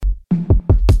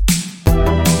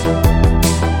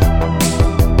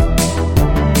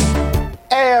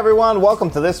everyone. Welcome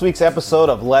to this week's episode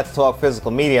of Let's Talk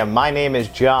Physical Media. My name is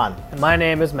John. And my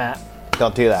name is Matt.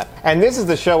 Don't do that. And this is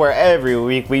the show where every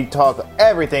week we talk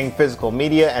everything physical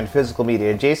media and physical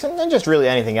media adjacent, and just really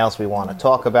anything else we want to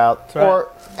talk about. That's right.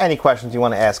 Or any questions you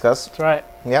want to ask us. That's right.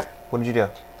 Yep. What did you do?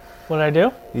 What did I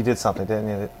do? You did something, didn't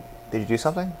you? Did you do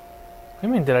something? What do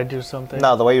you mean, did I do something?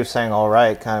 No, the way you were saying all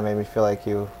right kind of made me feel like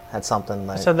you had something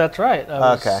like... I said that's right.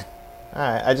 Okay. All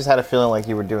right. I just had a feeling like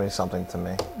you were doing something to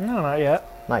me. No, not yet.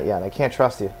 Not yet. I can't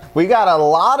trust you. We got a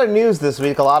lot of news this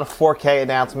week, a lot of 4K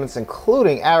announcements,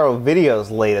 including Arrow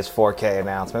Video's latest 4K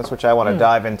announcements, which I want to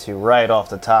dive into right off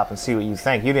the top and see what you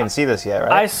think. You didn't see this yet,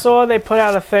 right? I saw they put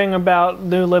out a thing about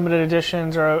new limited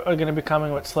editions are going to be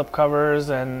coming with slipcovers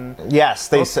and yes,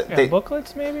 they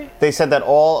booklets, maybe? They said that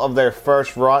all of their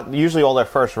first run, usually all their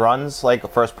first runs, like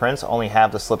first prints, only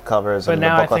have the slipcovers and the booklets. But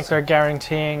now I think they're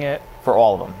guaranteeing it. For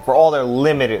all of them. For all their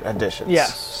limited editions.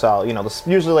 Yes. So, you know,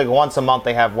 usually like once a month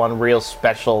they have one real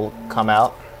special come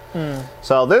out.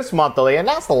 So this month, though, they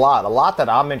announced a lot that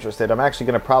I'm interested in. I'm actually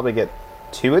going to probably get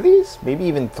 2 of these, maybe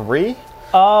even 3.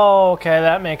 Oh, okay,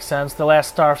 that makes sense. The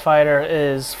Last Starfighter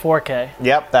is 4K.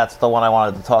 Yep, that's the one I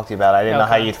wanted to talk to you about. I didn't know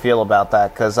how you'd feel about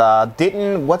that, because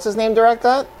what's his name direct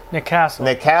that? Nick Castle.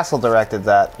 Nick Castle directed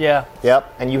that. Yeah.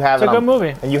 Yep, and you have it's a good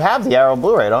movie. And you have the Arrow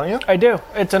Blu-ray, don't you? I do.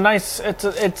 It's a nice,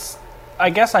 it's I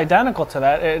guess identical to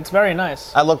that. It's very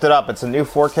nice. I looked it up. It's a new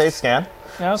 4K scan.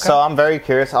 Yeah, okay. So I'm very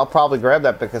curious. I'll probably grab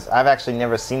that because I've actually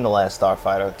never seen The Last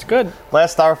Starfighter. It's good.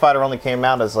 Last Starfighter only came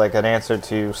out as like an answer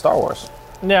to Star Wars.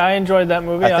 Yeah, I enjoyed that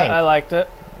movie. I liked it.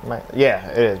 Yeah,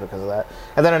 it is because of that.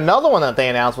 And then another one that they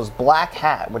announced was Black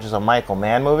Hat, which is a Michael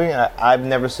Mann movie. I've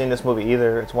never seen this movie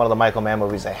either. It's one of the Michael Mann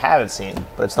movies I haven't seen,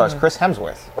 but it stars Chris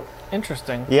Hemsworth.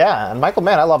 Interesting. Yeah, and Michael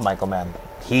Mann, I love Michael Mann.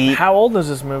 How old is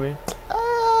this movie?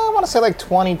 I want to say like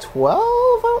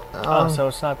 2012. So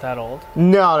it's not that old.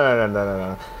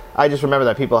 No. I just remember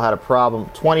that people had a problem.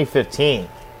 2015.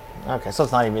 Okay, so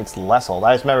it's less old.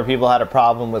 I just remember people had a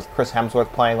problem with Chris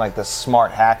Hemsworth playing like this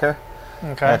smart hacker.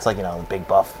 Okay. And it's like, the big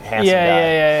buff, handsome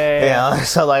guy. Yeah.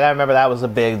 So like I remember that was a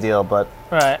big deal, but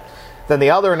right. Then the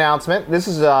other announcement, this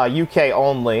is UK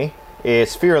only,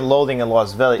 is Fear and Loathing in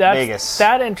Las Vegas.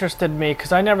 That interested me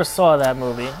because I never saw that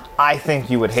movie. I think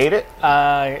you would hate it.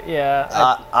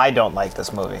 Yeah. I don't like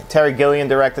this movie. Terry Gilliam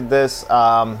directed this.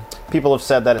 People have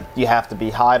said that you have to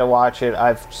be high to watch it.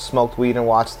 I've smoked weed and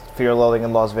watched Fear and Loathing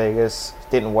in Las Vegas.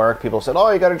 Didn't work. People said,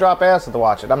 you got to drop acid to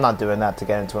watch it. I'm not doing that to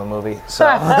get into a movie. So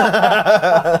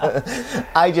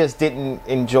I just didn't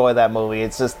enjoy that movie.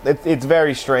 It's just, it's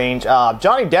very strange.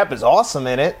 Johnny Depp is awesome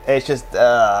in it. It's just,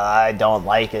 I don't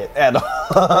like it at all.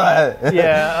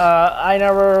 I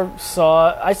never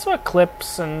I saw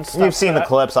clips and stuff. You've seen the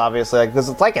clips, obviously, because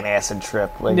it's like an acid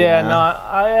trip. Like,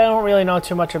 I don't really know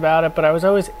too much about it, but I was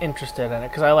always interested in it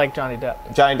because I like Johnny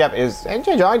Depp. Johnny Depp is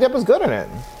good in it.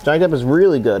 Johnny Depp is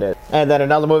really good at it. And then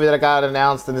another movie that I got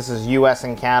announced, and this is U.S.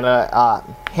 and Canada,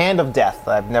 Hand of Death.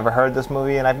 I've never heard this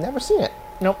movie, and I've never seen it.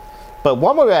 Nope. But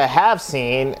one movie I haven't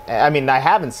seen,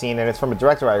 and it's from a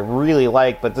director I really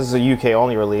like, but this is a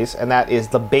UK-only release, and that is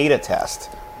The Beta Test.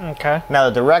 Okay. Now,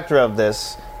 the director of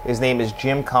this, his name is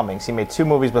Jim Cummings. He made 2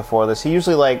 movies before this. He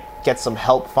usually gets some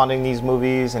help funding these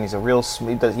movies, and he's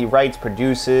he writes,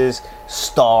 produces,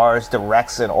 stars,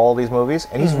 directs in all these movies,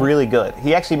 and he's really good.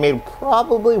 He actually made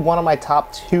probably one of my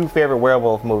top 2 favorite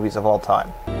werewolf movies of all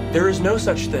time. There is no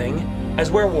such thing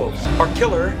as werewolves. Our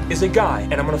killer is a guy,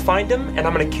 and I'm gonna find him, and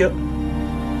I'm gonna kill,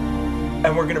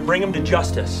 and we're gonna bring him to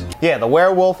justice. Yeah, The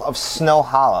Werewolf of Snow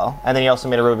Hollow, and then he also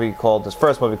made his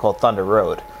first movie called Thunder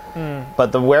Road.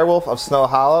 But The Werewolf of Snow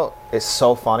Hollow is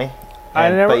so funny. I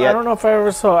don't know if I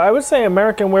ever saw. I would say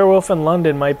American Werewolf in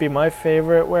London might be my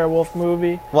favorite werewolf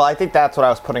movie. Well, I think that's what I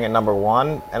was putting at number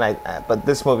 1, but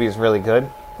this movie is really good.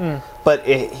 But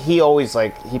he always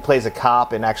he plays a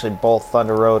cop in actually both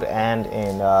Thunder Road and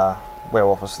in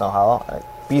Werewolf of Snow Hollow.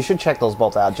 You should check those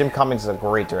both out. Jim Cummings is a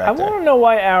great director. I want to know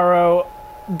why Arrow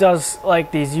does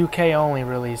these UK only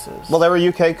releases. Well, they're a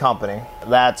UK company.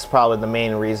 That's probably the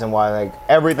main reason why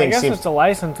everything I guess seems. It's a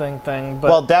licensing thing, but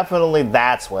well, definitely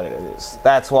that's what it is.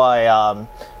 That's why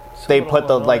they put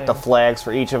the flags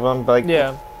for each of them. But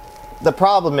the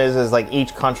problem is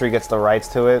each country gets the rights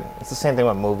to it. It's the same thing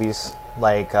with movies,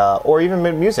 or even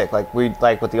music. With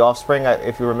The Offspring.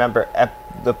 If you remember,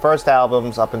 the first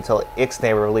albums up until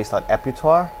Ixnay were released on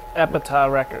Epitaph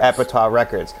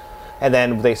Records. And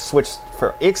then they switched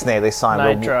for Ixnay. They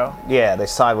signed Nitro. They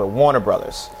signed with Warner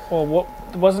Brothers. Well,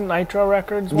 wasn't Nitro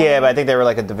Records? But I think they were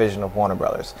a division of Warner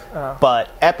Brothers. Oh. But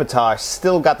Epitaph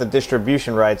still got the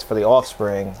distribution rights for The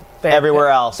Offspring. Everywhere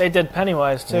else. They did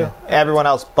Pennywise too. Yeah. Everyone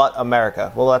else but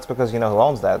America. Well, that's because you know who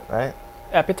owns that, right?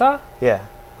 Epitaph? Yeah.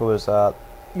 Who was, No,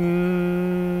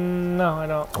 I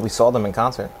don't. we saw them in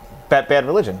concert. Bad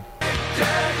Religion.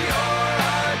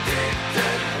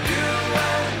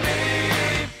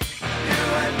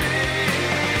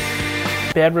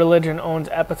 Bad Religion owns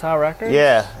Epitaph Records?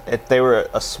 Yeah, they were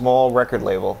a small record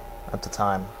label at the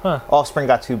time. Huh. Offspring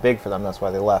got too big for them, that's why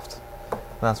they left. And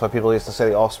that's why people used to say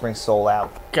the Offspring sold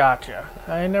out. Gotcha.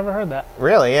 I never heard that.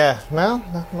 Really, yeah. Well,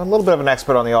 I'm a little bit of an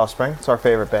expert on the Offspring. It's our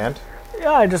favorite band.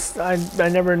 Yeah, I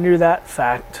never knew that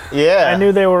fact. Yeah. I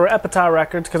knew they were Epitaph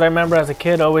Records because I remember as a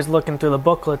kid always looking through the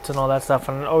booklets and all that stuff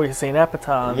and always seeing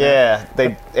Epitaph. Yeah,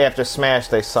 after Smash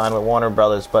they signed with Warner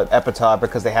Brothers, but Epitaph,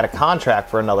 because they had a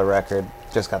contract for another record,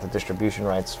 just got the distribution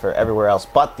rights for everywhere else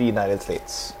but the United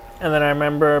States. And then I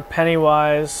remember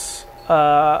Pennywise.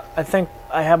 I think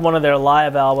I have one of their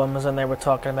live albums, and they were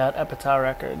talking about Epitaph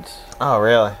Records. Oh,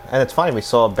 really? And it's funny, we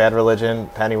saw Bad Religion,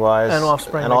 Pennywise, and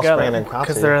Offspring together, and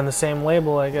because they're in the same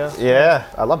label, I guess. Yeah,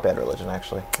 I love Bad Religion,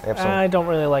 actually. I don't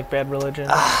really like Bad Religion.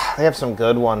 They have some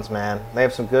good ones, man. They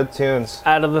have some good tunes.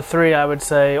 Out of the three, I would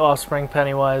say Offspring,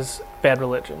 Pennywise, Bad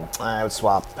Religion. I would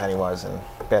swap Pennywise and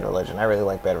Bad Religion. I really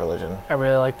like Bad Religion. I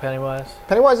really like Pennywise.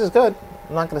 Pennywise is good.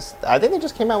 I think they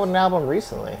just came out with an album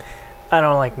recently. I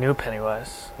don't like new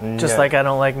Pennywise. Just like I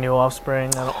don't like new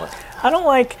Offspring. I don't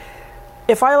like...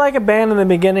 If I like a band in the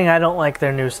beginning, I don't like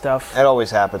their new stuff. It always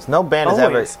happens. No band has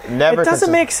ever... Never it doesn't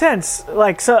make sense.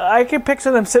 Like, so I can picture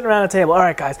them sitting around a table. All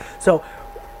right, guys. So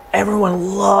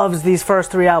everyone loves these first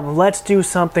three albums. Let's do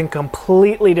something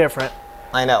completely different.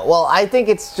 I know. Well, I think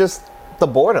it's just the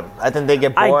boredom. I think they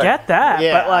get bored. I get that,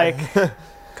 but like...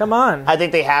 Come on. I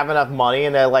think they have enough money,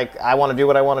 and they're like, I want to do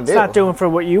what I want to do. It's not doing for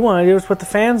what you want to do, it's what the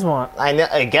fans want. I know,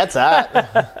 I get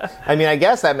that. I mean, I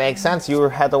guess that makes sense. You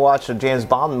had to watch a James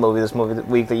Bond movie this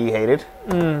week that you hated.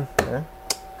 Yeah.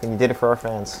 And you did it for our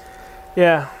fans.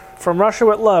 Yeah. From Russia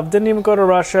with Love. Didn't even go to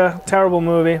Russia. Terrible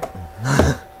movie.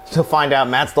 You'll find out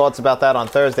Matt's thoughts about that on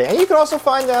Thursday. And you can also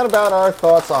find out about our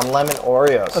thoughts on lemon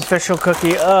Oreos. Official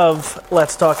cookie of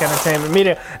Let's Talk Entertainment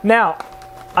Media. Now,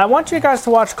 I want you guys to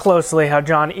watch closely how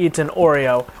John eats an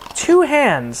Oreo. 2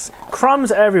 hands,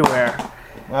 crumbs everywhere.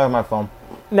 I have my phone.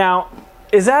 Now,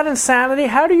 is that insanity?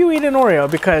 How do you eat an Oreo?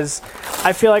 Because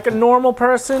I feel like a normal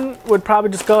person would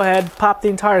probably just go ahead, pop the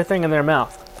entire thing in their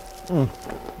mouth.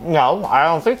 No, I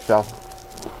don't think so.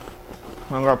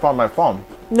 I'm going to put my phone.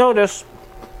 Notice,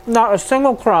 not a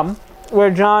single crumb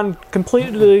where John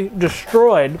completely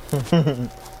destroyed.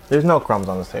 There's no crumbs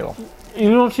on this table.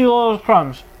 You don't see all those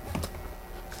crumbs.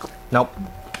 Nope.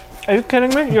 Are you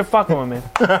kidding me? You're fucking with me.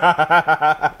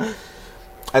 I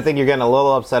think you're getting a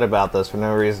little upset about this for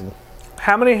no reason.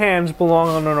 How many hands belong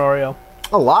on an Oreo?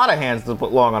 A lot of hands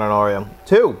belong on an Oreo.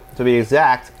 2, to be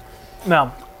exact.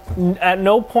 No. At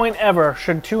no point ever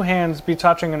should 2 hands be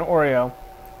touching an Oreo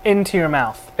into your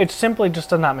mouth. It simply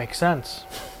just does not make sense.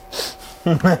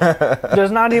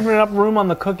 There's not even enough room on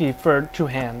the cookie for 2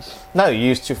 hands. No, you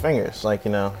use 2 fingers, like,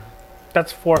 you know.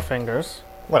 That's 4 fingers.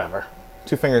 Whatever.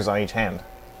 2 fingers on each hand.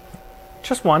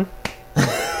 Just 1.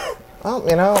 Well,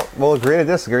 you know, we'll agree to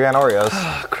disagree on Oreos.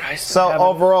 Oh, Christ. So,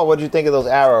 overall, what did you think of those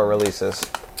Arrow releases?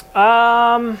 They're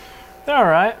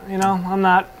alright. You know, I'm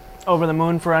not over the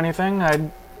moon for anything. I'd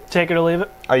take it or leave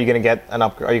it. Are you going to get an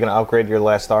upgrade? Are you going to upgrade your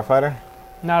Last Starfighter?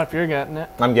 Not if you're getting it.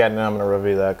 I'm getting it. I'm going to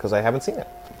review that because I haven't seen it.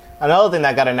 Another thing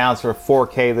that got announced for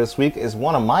 4K this week is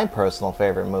one of my personal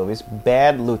favorite movies,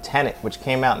 Bad Lieutenant, which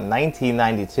came out in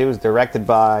 1992. It was directed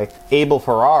by Abel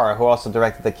Ferrara, who also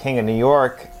directed The King of New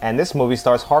York. And this movie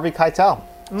stars Harvey Keitel.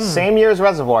 Same year as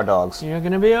Reservoir Dogs. You're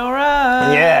gonna be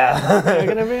alright. Yeah. You're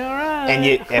gonna be alright. And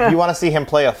if you want to see him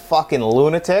play a fucking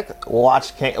lunatic,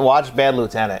 watch Bad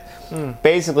Lieutenant.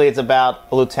 Basically, it's about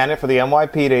a lieutenant for the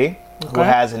NYPD. Okay. Who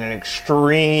has an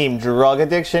extreme drug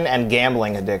addiction and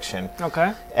gambling addiction.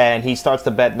 Okay. And he starts to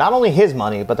bet not only his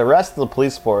money, but the rest of the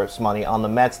police force money on the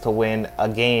Mets to win a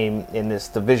game in this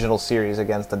divisional series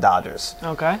against the Dodgers.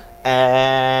 Okay.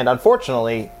 And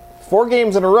unfortunately, 4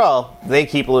 games in a row, they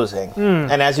keep losing.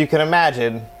 And as you can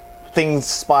imagine, things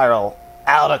spiral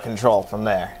out of control from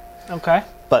there. Okay.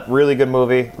 But really good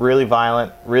movie, really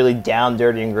violent, really down,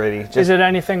 dirty, and gritty. Is it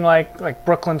anything like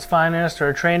Brooklyn's Finest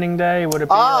or Training Day? Would it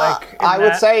be like? I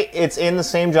would say it's in the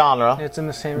same genre. It's in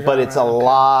the same genre, but it's a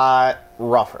lot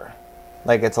rougher.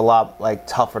 Like it's a lot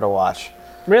tougher to watch.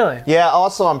 Really? Yeah.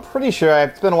 Also, I'm pretty sure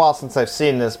it's been a while since I've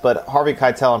seen this, but Harvey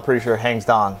Keitel, I'm pretty sure hangs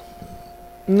dong.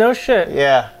 No shit.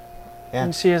 Yeah. Yeah.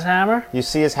 You see his hammer? You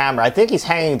see his hammer. I think he's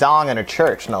hanging dong in a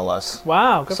church, no less.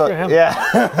 Wow, good for him.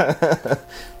 Yeah.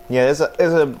 Yeah,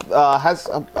 has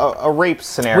a rape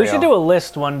scenario. We should do a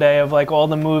list one day of like all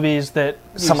the movies that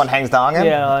someone hangs dong in.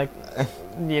 Yeah, like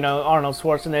Arnold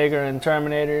Schwarzenegger in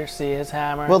Terminator, see his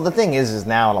hammer. Well, the thing is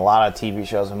now in a lot of TV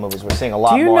shows and movies, we're seeing a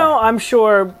lot more. Do you know, I'm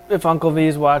sure if Uncle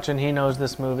V's watching, he knows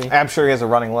this movie. I'm sure he has a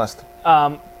running list.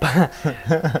 Now,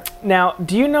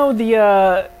 do you know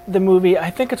the movie,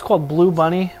 I think it's called Blue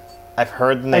Bunny? I've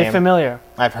heard the name. Are you familiar?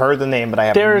 I've heard the name, but I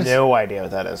have no idea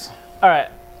what that is. All right.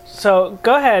 So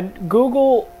go ahead,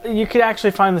 Google. You could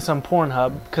actually find this on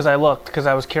Pornhub because I looked because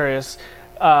I was curious.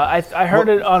 I heard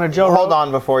it on a Joe Rogan. Hold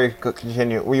on before you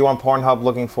continue. Were you on Pornhub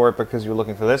looking for it because you were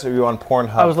looking for this, or were you on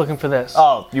Pornhub? I was looking for this.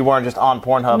 Oh, you weren't just on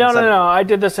Pornhub? No. I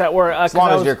did this at work. As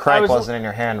long as your crank wasn't in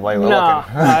your hand while you were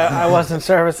looking. I wasn't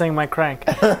servicing my crank.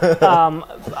 I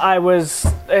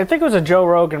think it was a Joe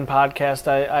Rogan podcast.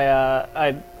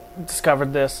 I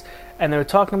discovered this. And they were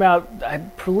talking about, I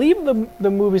believe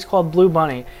the movie's called Blue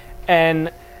Bunny,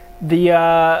 and it's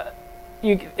a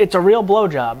real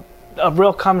blowjob, a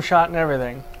real cum shot and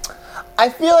everything. I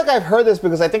feel like I've heard this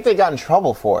because I think they got in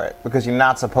trouble for it because you're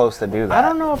not supposed to do that. I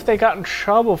don't know if they got in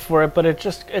trouble for it, but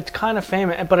it's kind of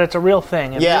famous, but it's a real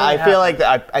thing. Yeah, really I feel like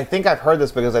I think I've heard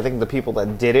this because I think the people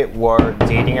that did it were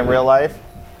dating in real life.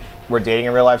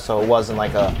 So it wasn't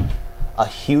like a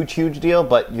huge deal,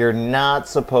 but you're not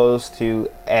supposed to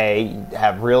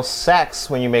have real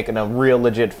sex when you're making a real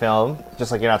legit film,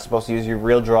 just like you're not supposed to use your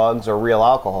real drugs or real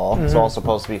alcohol. Mm-hmm. It's all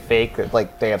supposed to be fake.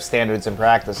 Like they have standards and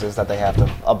practices that they have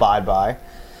to abide by.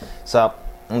 So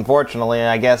unfortunately,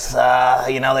 I guess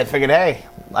they figured, hey,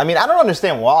 I mean, I don't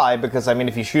understand why, because I mean,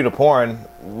 if you shoot a porn,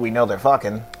 we know they're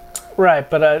fucking. Right,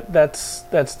 but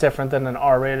that's different than an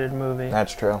R-rated movie.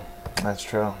 That's true. That's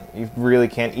true. You really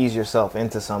can't ease yourself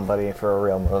into somebody for a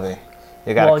real movie.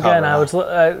 You got to cover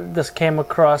that. This came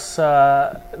across.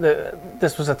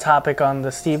 This was a topic on the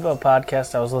steelboook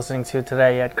podcast I was listening to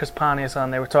today. You had Chris Pontius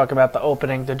on. They were talking about the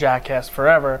opening to Jackass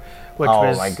Forever, which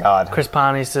was my God. Chris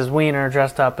Pontius' wiener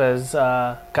dressed up as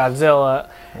Godzilla.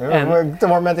 We're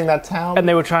tormenting that town. And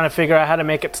they were trying to figure out how to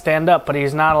make it stand up, but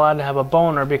he's not allowed to have a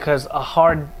boner because a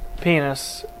hard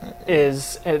penis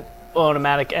is an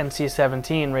automatic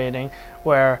NC-17 rating,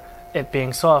 where it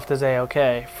being soft is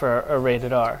A-okay for a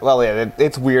rated R. Well, yeah,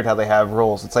 it's weird how they have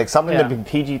rules. It's like something to be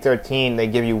PG-13, they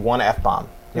give you one F-bomb.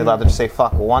 You're allowed to just say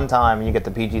fuck one time and you get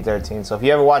the PG-13. So if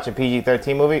you ever watch a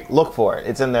PG-13 movie, look for it.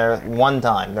 It's in there one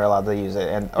time. They're allowed to use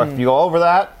it. Or if you go over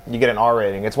that, you get an R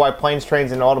rating. It's why Planes,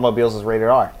 Trains, and Automobiles is rated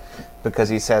R. Because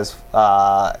he says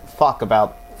fuck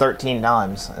about 13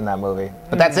 times in that movie.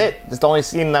 But that's it. It's the only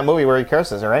scene in that movie where he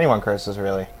curses, or anyone curses,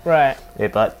 really. Right.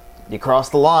 But you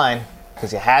crossed the line.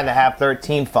 Because you had to have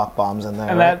 13 fuck bombs in there.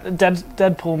 And right? that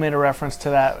Deadpool made a reference to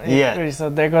that. Yeah. He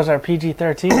said, there goes our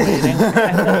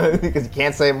PG-13 rating. Because you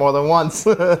can't say it more than once.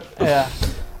 Yeah.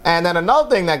 And then another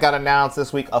thing that got announced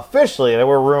this week officially, there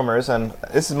were rumors, and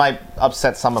this might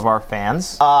upset some of our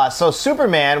fans. So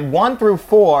Superman 1 through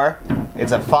 4,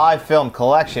 it's a 5-film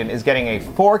collection, is getting a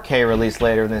 4K release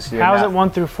later this year. How is it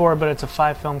 1 through 4, but it's a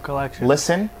 5-film collection?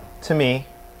 Listen to me.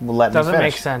 Let Doesn't me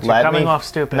finish. make sense. You're coming off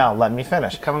stupid. No, let me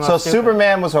finish. So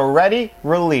Superman was already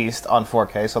released on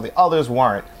 4K, so the others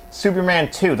weren't. Superman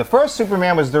 2. The first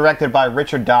Superman was directed by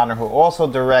Richard Donner, who also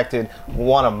directed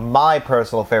one of my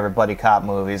personal favorite buddy cop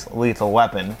movies, Lethal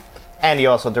Weapon. And he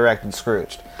also directed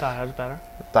Scrooged. Die Hard's better.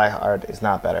 Die Hard is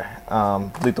not better.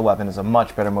 Lethal Weapon is a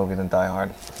much better movie than Die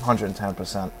Hard.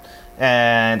 110%.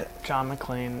 And John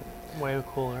McClane, way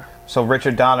cooler. So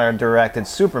Richard Donner directed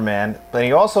Superman, but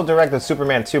he also directed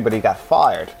Superman 2, but he got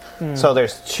fired. So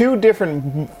there's two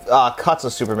different cuts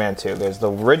of Superman 2. There's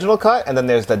the original cut, and then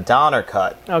there's the Donner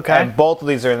cut. Okay. And both of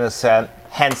these are in this set,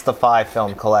 hence the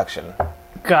 5-film collection.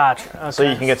 Gotcha. Okay. So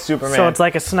you can get Superman. So it's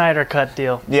like a Snyder cut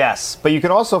deal. Yes, but you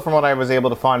can also, from what I was able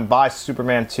to find, buy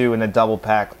Superman 2 in a double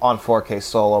pack on 4K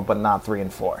solo, but not 3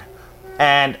 and 4.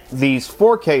 And these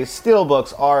 4K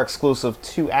steelbooks are exclusive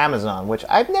to Amazon, which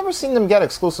I've never seen them get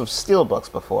exclusive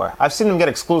steelbooks before. I've seen them get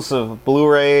exclusive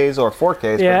Blu-rays or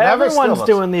 4Ks, yeah, but never everyone's steelbooks.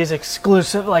 Doing these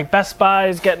exclusive, like Best Buy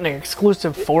is getting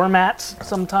exclusive formats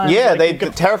sometimes. Yeah, like they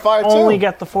Terrifier 2. Only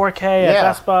get the 4K at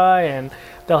Best Buy, and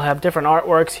they'll have different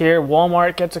artworks here.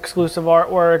 Walmart gets exclusive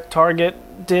artwork.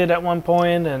 Target did at one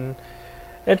point, and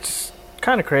it's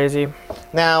kind of crazy.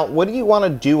 Now, what do you want to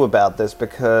do about this?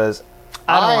 Because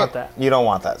I don't want that. You don't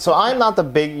want that. So I'm not the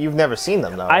big... You've never seen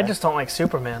them, though. I just don't like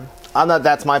Superman. I'm not.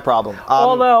 That's my problem.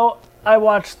 Although, I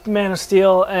watched Man of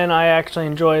Steel, and I actually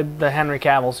enjoyed the Henry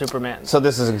Cavill Superman. So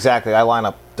this is exactly... I line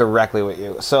up directly with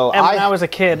you. So and when I was a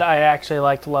kid, I actually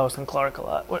liked Lois and Clark a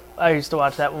lot. I used to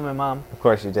watch that with my mom. Of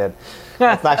course you did.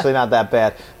 It's actually not that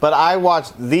bad. But I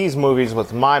watched these movies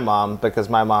with my mom because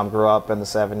my mom grew up in the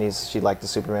 70s. She liked the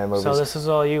Superman movies. So this is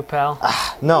all you, pal?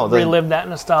 No. Relive that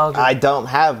nostalgia. I don't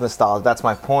have nostalgia. That's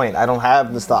my point. I don't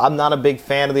have nostalgia. I'm not a big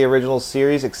fan of the original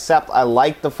series, except I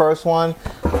liked the first one.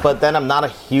 But then I'm not a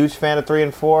huge fan of 3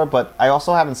 and 4. But I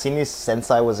also haven't seen these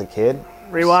since I was a kid.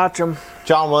 Rewatch them.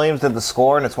 John Williams did the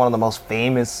score, and it's one of the most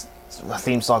famous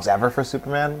theme songs ever for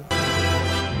Superman.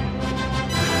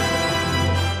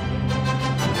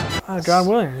 Oh, John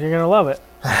Williams, you're gonna love it.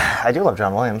 I do love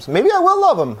John Williams. Maybe I will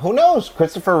love him. Who knows?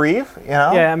 Christopher Reeve, you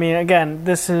know? Yeah, I mean, again,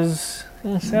 this is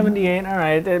 78. All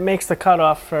right, it makes the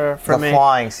cutoff for me. The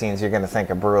flying scenes you're going to think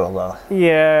are brutal, though.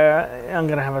 Yeah, I'm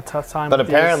going to have a tough time But with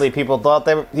apparently these. people thought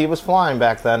he was flying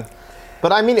back then.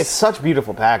 But I mean, it's such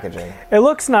beautiful packaging. It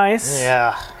looks nice.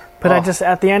 Yeah. But I just,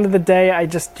 at the end of the day, I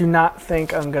just do not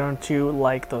think I'm going to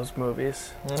like those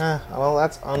movies. Well,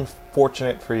 that's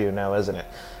unfortunate for you now, isn't it?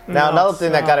 Now, No, another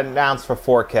thing that got announced for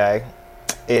 4K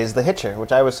is The Hitcher,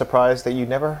 which I was surprised that you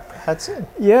never had seen.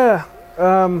 Yeah,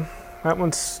 that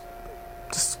one's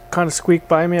just kind of squeaked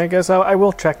by me, I guess. I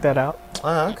will check that out.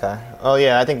 Oh, okay. Oh,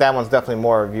 yeah, I think that one's definitely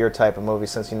more of your type of movie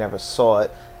since you never saw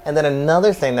it. And then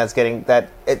another thing that's getting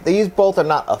these both are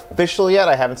not official yet.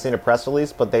 I haven't seen a press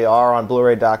release, but they are on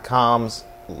Blu-ray.com's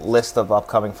list of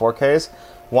upcoming 4Ks.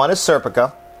 One is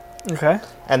Serpico. Okay.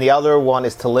 And the other one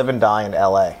is To Live and Die in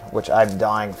L.A., which I'm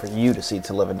dying for you to see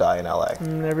To Live and Die in L.A.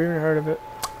 Never even heard of it.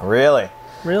 Really?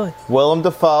 Really? Willem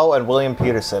Dafoe and William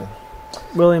Peterson.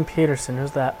 William Peterson,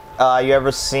 who's that? You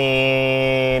ever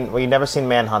seen... Well, you've never seen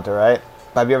Manhunter, right?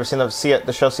 Have you ever seen the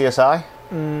show CSI?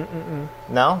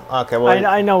 No? Okay, well...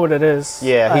 I know what it is.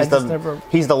 Yeah,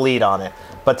 he's the lead on it.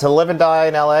 But To Live and Die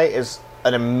in L.A. is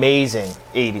an amazing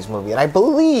 80s movie. And I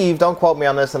believe, don't quote me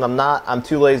on this, and I'm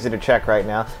too lazy to check right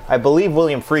now, I believe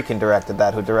William Friedkin directed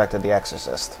that, who directed The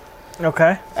Exorcist.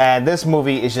 Okay. And this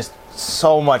movie is just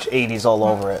so much 80s all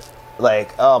over it.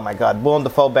 Like, oh my god, Willem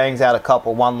Dafoe bangs out a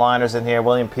couple one-liners in here.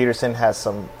 William Peterson has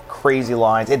some crazy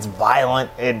lines. It's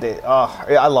violent.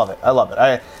 I love it. I love it.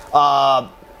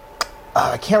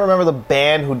 I can't remember the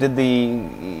band who did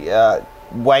the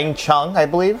Wang Chung, I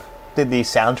believe, did the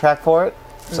soundtrack for it.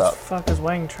 Who the fuck is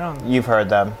Wang Chung? You've heard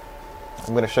them.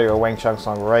 I'm going to show you a Wang Chung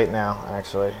song right now,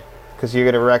 actually, because you're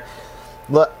going to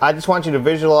Look, I just want you to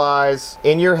visualize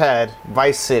in your head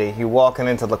Vice City. You walking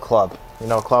into the club. You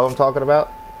know what club I'm talking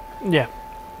about? Yeah.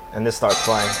 And this starts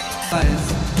playing.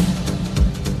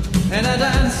 And I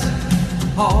dance,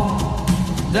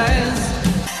 dance.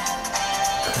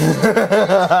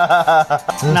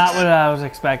 Not what I was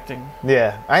expecting.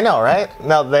 Yeah, I know, right?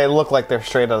 No, they look like they're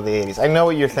straight out of the 80s. I know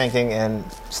what you're thinking, and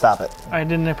stop it. I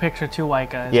didn't picture two white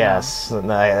guys. Yes,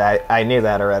 no, I knew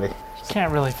that already. You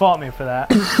can't really fault me for that.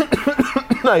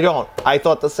 I don't. I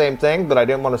thought the same thing, but I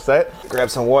didn't want to say it. Grab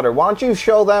some water. Why don't you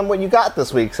show them what you got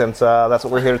this week, since that's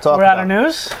what we're here to talk about. We're out of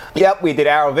news? Yep, we did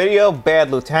Arrow Video, Bad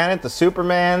Lieutenant, The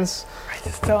Supermans. I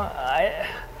just don't...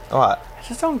 What? I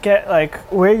just don't get, like,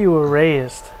 where you were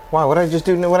raised. Why? What did I just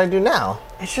do? What I do now?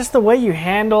 It's just the way you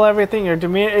handle everything, your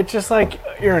demeanor. It's just like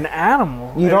you're an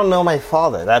animal. You don't know my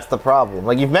father. That's the problem.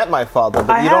 Like, you've met my father,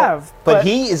 but I have, don't. But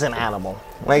he is an animal.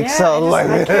 Like, yeah, so,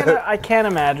 I can't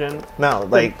imagine. No,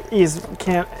 like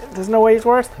There's no way he's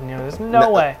worse than you. There's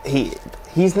no way.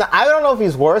 He's not. I don't know if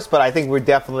he's worse, but I think we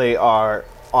definitely are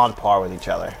on par with each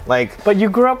other. Like, but you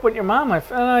grew up with your mom. I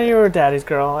know you were daddy's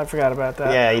girl. I forgot about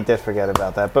that. Yeah, you did forget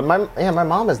about that. But my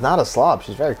mom is not a slob.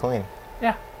 She's very clean.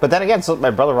 Yeah. But then again, so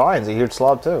my brother Ryan's a huge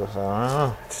slob too. So I don't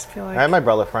know. I just feel like. And my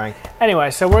brother Frank.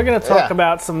 Anyway, so we're gonna talk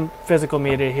about some physical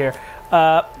media here.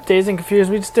 Dazed and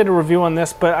Confused. We just did a review on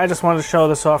this, but I just wanted to show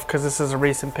this off because this is a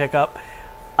recent pickup.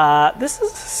 This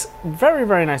is very,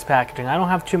 very nice packaging. I don't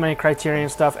have too many Criterion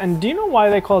stuff. And do you know why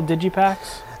they call it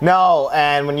Digipacks? No,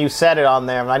 and when you said it on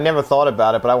there, I never thought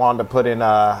about it, but I wanted to put in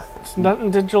There's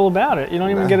nothing digital about it. You don't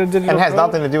even get a digital. And it has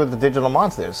nothing to do with the digital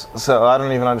monsters, so I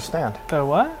don't even understand. The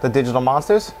what? The digital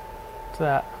monsters? What's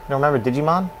that? You don't remember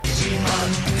Digimon?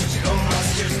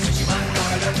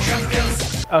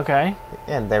 Okay.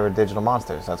 Yeah, they were digital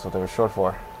monsters. That's what they were short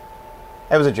for.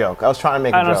 It was a joke. I was trying to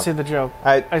make a joke. I don't see the joke.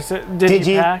 I said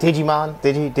Digimon,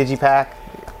 Digipack.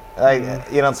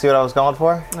 You don't see what I was going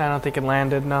for? I don't think it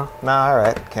landed, no. No, all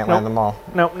right. Can't land them all.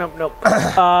 Nope.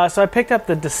 So I picked up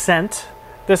The Descent.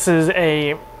 This is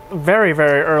a very,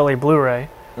 very early Blu-ray.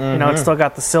 Mm-hmm. You know, it's still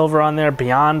got the silver on there,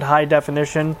 beyond high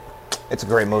definition. It's a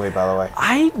great movie, by the way.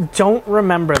 I don't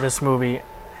remember this movie.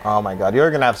 Oh, my God. You're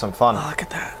going to have some fun. Oh, look at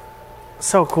that.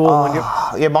 so cool when you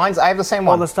Yeah, I have the same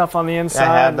all one. the stuff on the inside.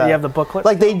 I have that. You have the booklet.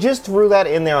 Like they just threw that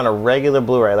in there on a regular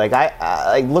Blu-ray. Like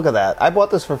like look at that. I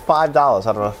bought this for $5 out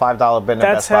of a $5 bin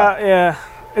at Best Buy. Yeah.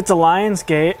 It's a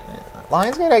Lionsgate.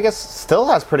 Lionsgate, I guess, still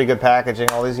has pretty good packaging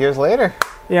all these years later.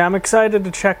 Yeah, I'm excited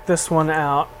to check this one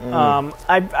out.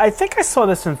 I think I saw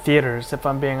this in theaters, if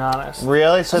I'm being honest.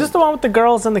 Really? So is this the one with the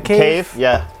girls in the cave?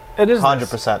 Yeah. It is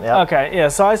 100%, yeah. Okay, yeah,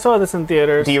 so I saw this in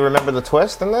theaters. Do you remember the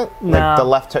twist in it? No. Like the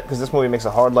left turn, because this movie makes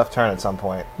a hard left turn at some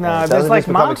point. No, there's like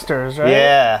monsters, right?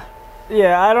 Yeah.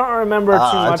 Yeah, I don't remember too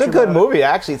much. It's a good movie.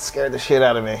 Actually, it scared the shit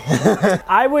out of me.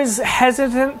 I was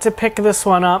hesitant to pick this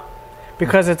one up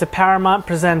because it's a Paramount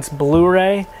Presents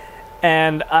Blu-ray,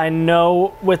 and I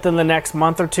know within the next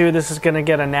month or two this is going to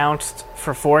get announced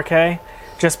for 4K,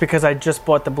 just because I just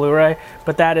bought the Blu-ray.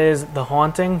 But that is The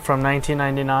Haunting from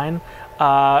 1999.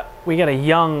 We get a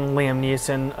young Liam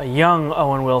Neeson, a young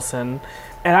Owen Wilson,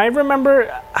 and I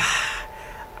remember,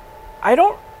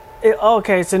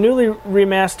 it's a newly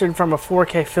remastered from a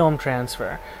 4K film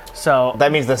transfer. So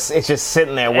that means it's just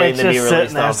sitting there waiting to be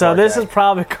released on 4K. So this is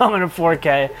probably coming to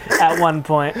 4K at one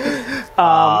point.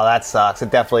 Oh, that sucks.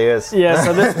 It definitely is. Yeah,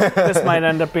 so this might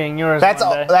end up being yours one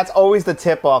day. That's always the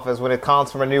tip-off is when it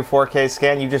comes from a new 4K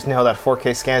scan, you just know that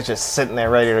 4K scan is just sitting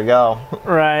there ready to go.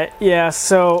 Right, yeah,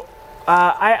 so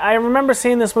I remember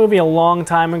seeing this movie a long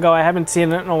time ago. I haven't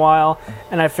seen it in a while,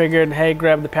 and I figured, hey,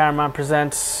 grab the Paramount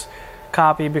Presents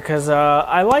copy because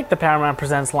I like the Paramount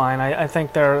Presents line. I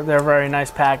think they're very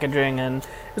nice packaging, and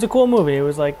it was a cool movie. It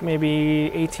was like maybe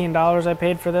 $18 I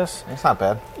paid for this. It's not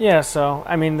bad. Yeah, so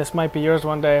I mean, this might be yours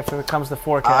one day if it comes to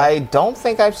 4K. I don't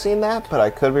think I've seen that, but I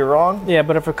could be wrong. Yeah,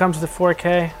 but if it comes to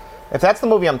 4K, if that's the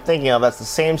movie I'm thinking of, that's the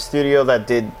same studio that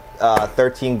did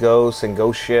 13 Ghosts and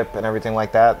Ghost Ship and everything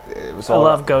like that. It was all,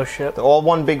 I love Ghost Ship. All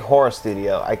one big horror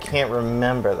studio. I can't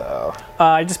remember though.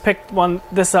 I just picked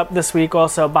this up this week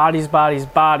also, Bodies, Bodies,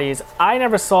 Bodies. I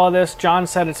never saw this. John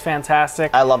said it's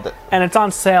fantastic. I loved it. And it's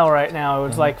on sale right now. It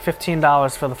was like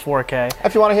 $15 for the 4K.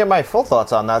 If you want to hear my full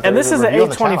thoughts on that. And this is an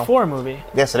A24 movie.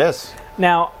 Yes, it is.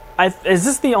 Now, is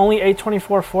this the only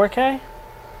A24 4K?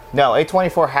 No,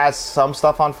 A24 has some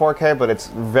stuff on 4K, but it's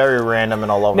very random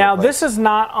and all over Now, the place. this is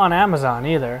not on Amazon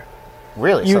either.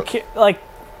 Really? You can't,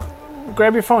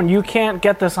 grab your phone. You can't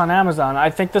get this on Amazon. I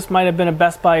think this might have been a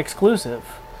Best Buy exclusive.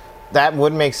 That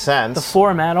would make sense. The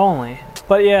format only.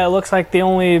 But yeah, it looks like the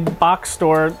only box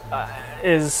store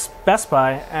is Best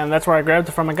Buy, and that's where I grabbed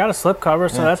it from. I got a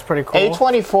slipcover, so that's pretty cool.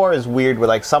 A24 is weird, where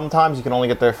like sometimes you can only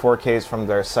get their 4Ks from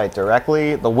their site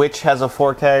directly. The Witch has a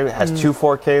 4K, it has two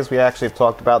 4Ks we actually have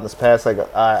talked about in this past. Like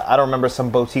I don't remember,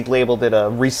 some boutique label did a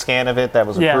rescan of it that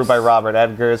was approved by Robert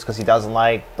Edgers because he doesn't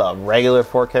like the regular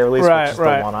 4K release, which is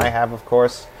the one I have, of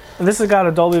course. And this has got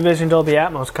a Dolby Vision, Dolby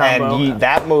Atmos combo. And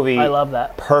that movie, I love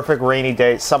that. Perfect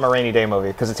summer rainy day movie,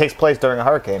 because it takes place during a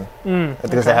hurricane.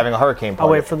 Because they're having a hurricane party.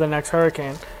 I'll wait for the next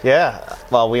hurricane. Yeah.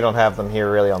 Well, we don't have them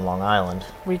here really on Long Island.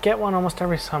 We get one almost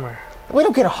every summer. We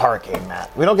don't get a hurricane,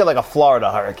 Matt. We don't get like a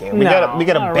Florida hurricane. We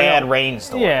get a bad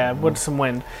rainstorm. Yeah, with some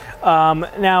wind.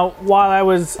 Now, while I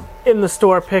was in the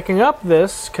store picking up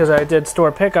this, because I did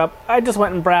store pickup, I just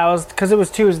went and browsed, because it was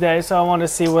Tuesday, so I wanted to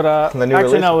see what...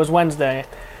 Actually, no, it was Wednesday.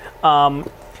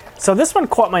 So this one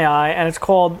caught my eye, and it's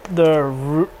called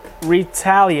The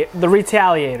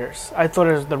Retaliators. I thought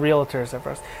it was The Realtors at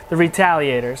first. The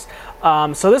Retaliators.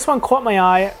 So this one caught my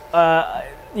eye.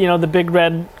 The big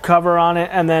red cover on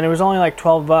it, and then it was only like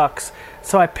 $12.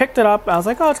 So I picked it up. I was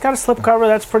like, oh, it's got a slipcover.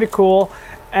 That's pretty cool.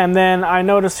 And then I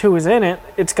noticed who was in it.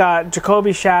 It's got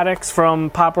Jacoby Shaddix from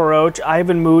Papa Roach,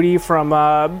 Ivan Moody from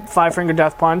Five Finger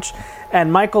Death Punch,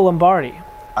 and Michael Lombardi.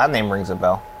 That name rings a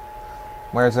bell.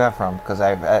 Where's that from? Because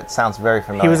it sounds very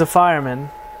familiar. He was a fireman.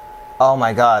 Oh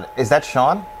my God. Is that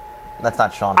Sean? That's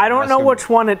not Sean. I don't know which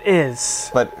one it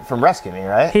is. But from Rescue Me,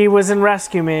 right? He was in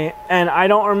Rescue Me, and I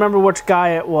don't remember which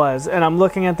guy it was. And I'm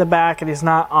looking at the back, and he's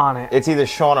not on it. It's either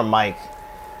Sean or Mike.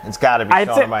 It's got to be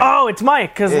Sean or Mike. Oh, it's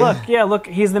Mike, because look,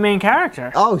 he's the main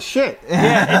character. Oh, shit.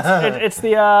 Yeah, it's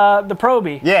the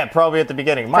Proby. Yeah, Proby at the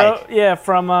beginning. Mike.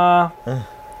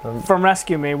 From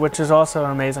Rescue Me, which is also an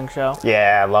amazing show.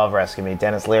 Yeah, I love Rescue Me.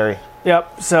 Dennis Leary.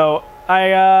 Yep, so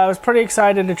I was pretty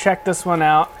excited to check this one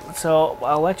out. So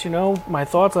I'll let you know my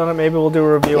thoughts on it. Maybe we'll do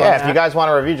a review on that. Yeah, if you guys want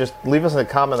a review, just leave us a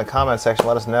comment in the comment section.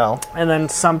 Let us know. And then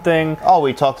something... Oh,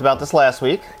 we talked about this last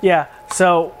week. Yeah,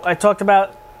 so I talked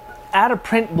about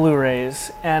out-of-print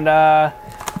Blu-rays and The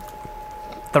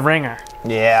Ringer.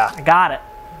 Yeah. I got it.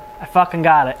 I fucking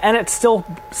got it. And it's still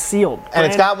sealed. And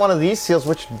it's got one of these seals,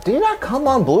 which do not come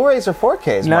on Blu-rays or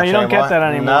 4Ks. No, you don't get that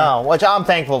anymore. No, which I'm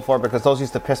thankful for because those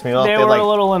used to piss me off. They were a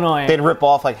little annoying. They'd rip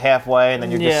off like halfway, and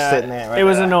then you're just sitting there. Right, it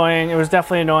was annoying. It was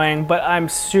definitely annoying, but I'm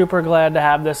super glad to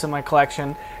have this in my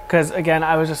collection because, again,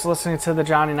 I was just listening to the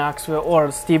Johnny Knoxville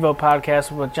or Steve-O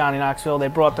podcast with Johnny Knoxville. They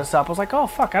brought this up. I was like, oh,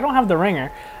 fuck, I don't have the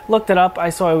Ringer. Looked it up. I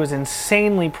saw it was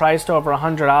insanely priced, over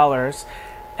 $100.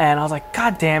 And I was like,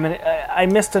 God damn it, I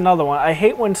missed another one. I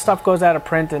hate when stuff goes out of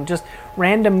print and just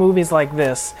random movies like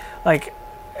this. Like,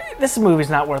 this movie's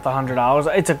not worth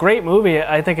 $100. It's a great movie.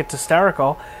 I think it's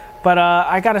hysterical. But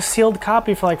I got a sealed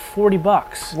copy for like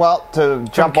 $40. Well, to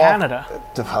jump from off, Canada.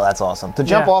 Oh, that's awesome. To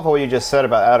jump off of what you just said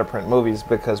about out-of-print movies,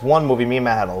 because one movie, me and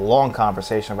Matt had a long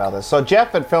conversation about this. So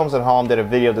Jeff at Films at Home did a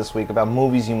video this week about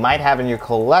movies you might have in your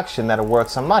collection that are worth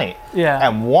some money. Yeah.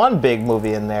 And one big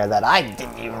movie in there that I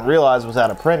didn't even realize was out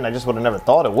of print, and I just would have never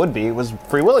thought it would be, was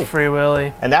Free Willy. Free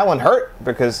Willy. And that one hurt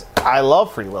because I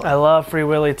love Free Willy. I love Free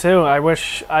Willy too. I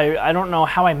wish, I don't know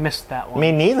how I missed that one.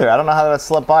 Me neither. I don't know how that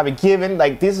slipped by. But given,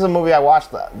 like, this is a movie I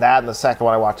watched, that and the second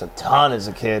one I watched a ton as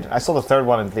a kid. I saw the third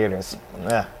one in theaters.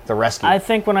 The Rescue. I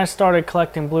think when I started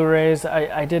collecting Blu-rays,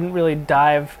 I didn't really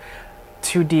dive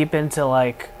too deep into,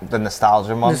 like, the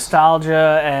nostalgia months.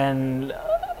 Nostalgia and,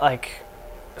 like,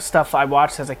 stuff I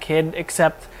watched as a kid,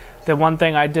 except the one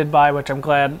thing I did buy, which I'm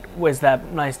glad, was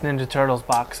that nice Ninja Turtles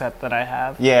box set that I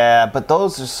have. Yeah, but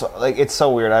those are so, like, it's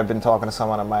so weird. I've been talking to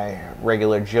someone at my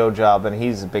regular Joe job, and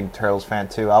he's a big Turtles fan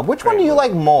too. Which one do you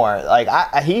like more? Like,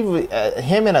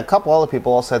 him and a couple other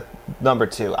people all said number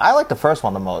 2. I like the first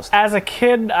one the most. As a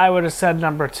kid, I would have said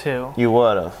number 2. You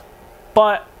would have.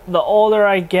 But the older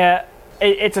I get,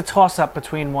 it's a toss-up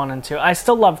between 1 and 2. I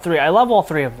still love 3. I love all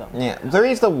 3 of them. Yeah,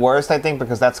 3's the worst, I think,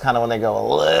 because that's kind of when they go a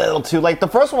little too... Like, the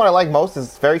first one I like most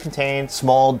is very contained,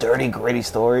 small, dirty, gritty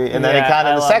story. And then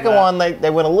the second one, they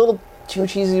went a little too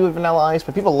cheesy with Vanilla Ice,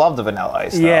 but people love the Vanilla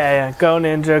Ice stuff. Yeah. Go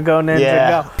Ninja, go Ninja,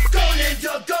 go. Go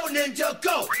Ninja, go Ninja,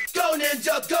 go! Go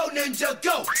Ninja, go Ninja,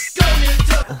 go! Go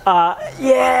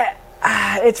Ninja!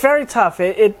 It's very tough.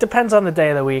 It depends on the day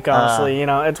of the week, honestly. You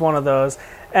know, it's one of those.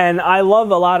 And I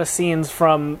love a lot of scenes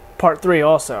from Part 3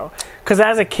 also. Because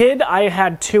as a kid, I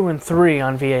had 2 and 3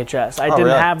 on VHS. I didn't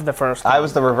have the first one. I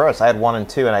was the reverse. I had 1 and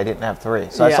 2, and I didn't have 3.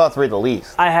 So I saw 3 the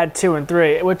least. I had 2 and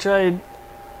 3, which they're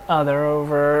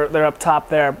up top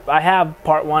there. I have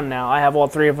Part 1 now. I have all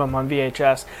 3 of them on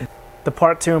VHS. The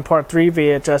Part 2 and Part 3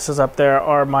 VHSs up there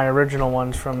are my original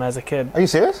ones from as a kid. Are you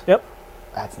serious? Yep.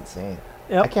 That's insane.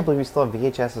 Yep. I can't believe we still have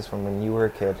VHSs from when you were a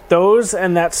kid. Those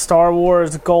and that Star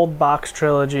Wars Gold Box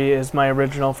trilogy is my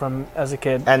original from as a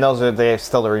kid. And they're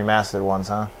still the remastered ones,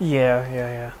 huh?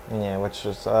 Yeah. Yeah, which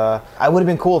is I would have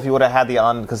been cool if you would have had the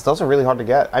on, because those are really hard to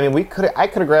get. I mean, I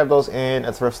could have grabbed those in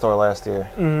a thrift store last year,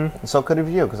 and so could have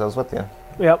you, because I was with you.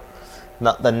 Yep.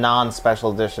 The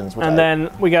non-special editions. And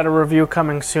then we got a review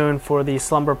coming soon for the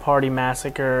Slumber Party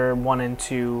Massacre 1 and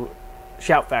 2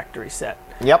 Shout Factory set.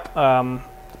 Yep.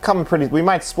 We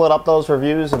might split up those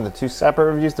reviews into 2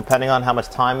 separate reviews depending on how much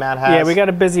time Matt has. Yeah, we got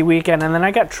a busy weekend, and then I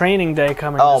got Training Day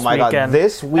coming this weekend. Oh my god,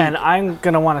 this week. And I'm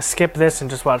going to want to skip this and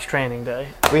just watch Training Day,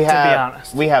 to be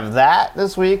honest. We have that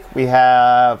this week. We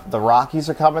have the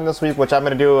Rockies are coming this week, which I'm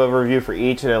going to do a review for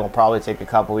each, and it'll probably take a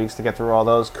couple weeks to get through all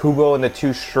those. Kubo and the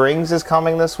Two Strings is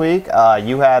coming this week.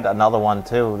 You had another one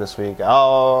too this week.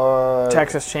 Oh,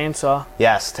 Texas Chainsaw.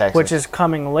 Yes, Texas. Which is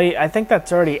coming late. I think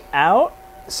that's already out.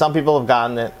 Some people have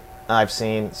gotten it. I've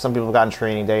seen some people have gotten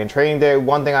Training Day. And Training Day,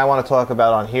 one thing I want to talk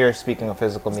about on here, speaking of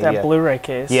physical media. That Blu-ray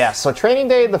case. Yeah, so Training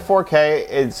Day, the 4K,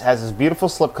 has this beautiful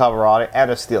slipcover on it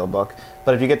and a steelbook.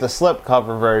 But if you get the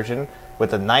slipcover version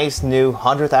with a nice new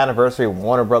 100th anniversary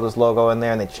Warner Brothers logo in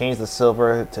there, and they changed the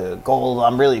silver to gold,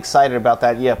 I'm really excited about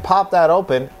that. Yeah, pop that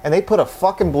open, and they put a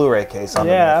fucking Blu-ray case on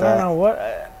it. Yeah,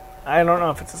 I don't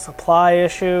know if it's a supply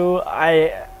issue.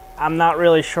 I'm not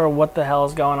really sure what the hell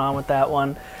is going on with that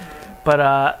one.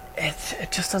 But it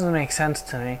just doesn't make sense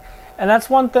to me. And that's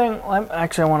one thing.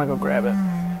 Actually, I want to go grab it.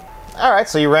 All right,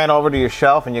 so you ran over to your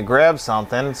shelf and you grabbed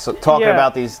something. So talking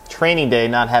about these Training Day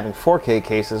not having 4K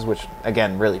cases, which,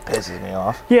 again, really pisses me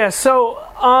off. Yeah, so,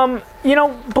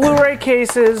 Blu-ray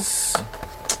cases...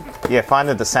 Yeah, find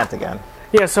the Descent again.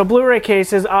 Yeah, so Blu-ray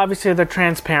cases, obviously they're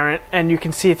transparent and you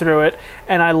can see through it.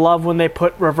 And I love when they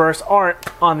put reverse art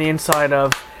on the inside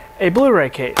of a Blu-ray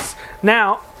case.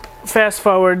 Now... Fast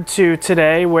forward to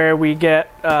today where we get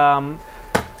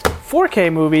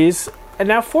 4K movies, and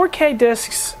now 4K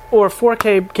discs or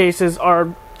 4K cases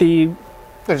are they're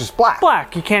just black.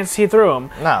 Black. You can't see through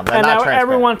them. No, they're and not now transparent.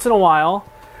 Every once in a while,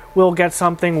 we'll get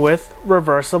something with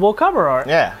reversible cover art.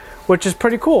 Yeah. Which is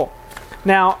pretty cool.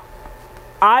 Now,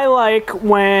 I like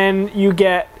when you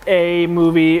get a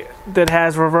movie that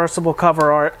has reversible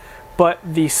cover art, but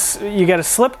you get a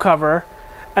slip cover,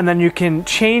 and then you can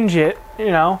change it,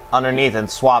 underneath and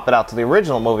swap it out to the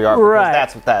original movie art, because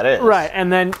that's what that is. Right,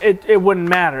 and then it wouldn't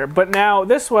matter. But now,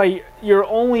 this way, you're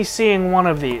only seeing one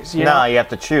of these. No, you have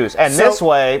to choose. And this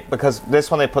way, because this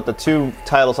one they put the 2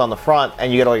 titles on the front,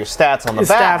 and you get all your stats on the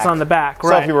back. Stats on the back,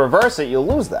 right. So if you reverse it, you'll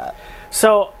lose that.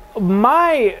 So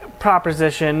my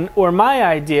proposition, or my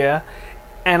idea,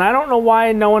 and I don't know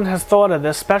why no one has thought of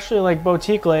this, especially like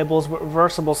boutique labels with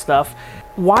reversible stuff,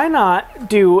 why not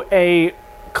do a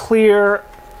clear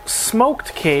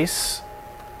smoked case,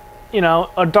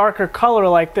 a darker color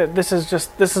like that. This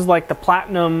is like the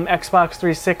platinum Xbox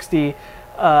 360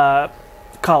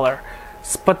 color,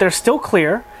 but they're still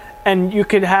clear, and you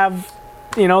could have,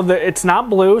 it's not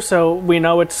blue, so we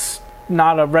know it's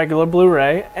not a regular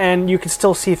Blu-ray, and you can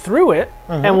still see through it,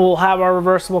 and we'll have our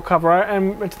reversible cover art,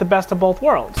 and it's the best of both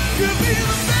worlds.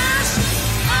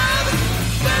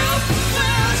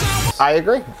 I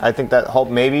agree. I think that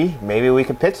maybe we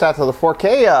could pitch that to the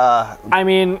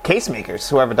 4K case makers,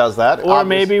 whoever does that. Or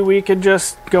maybe we could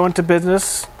just go into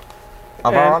business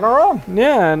on our own.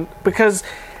 Yeah, because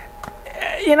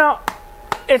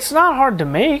it's not hard to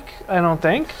make, I don't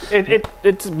think.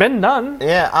 It's been done.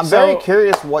 Yeah, I'm very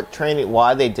curious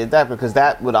why they did that, because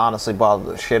that would honestly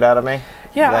bother the shit out of me.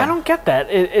 Yeah, I don't get that.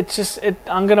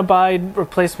 I'm gonna buy a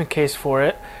replacement case for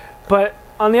it, but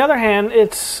on the other hand,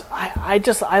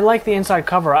 I like the inside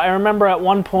cover. I remember at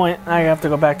one point, I have to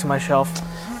go back to my shelf.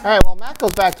 All right, well, Matt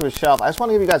goes back to his shelf. I just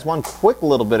want to give you guys one quick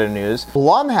little bit of news.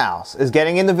 Blumhouse is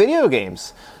getting into video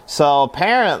games. So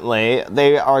apparently,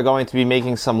 they are going to be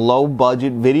making some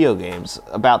low-budget video games,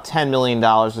 about $10 million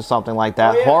or something like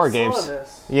that. Oh, yeah, horror I saw games.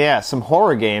 this. Yeah, some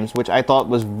horror games, which I thought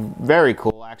was very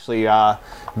cool. Actually,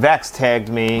 Vex tagged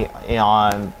me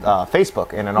on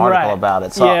Facebook in an article about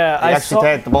it. So yeah, he actually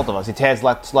tagged the both of us. He tagged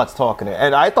Let's Talk in it.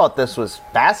 And I thought this was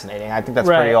fascinating. I think that's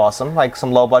pretty awesome. Like,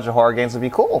 some low-budget horror games would be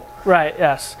cool. Right,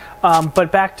 yes.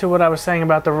 But back to what I was saying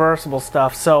about the reversible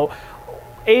stuff. So,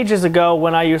 ages ago,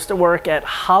 when I used to work at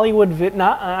Hollywood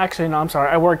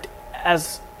I worked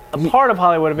as a part of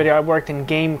Hollywood Video. I worked in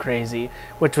Game Crazy,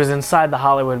 which was inside the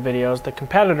Hollywood Videos, the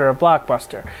competitor of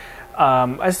Blockbuster.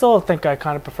 I still think I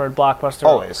kind of preferred Blockbuster.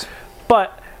 Always.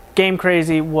 But Game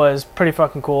Crazy was pretty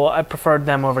fucking cool. I preferred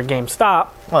them over GameStop.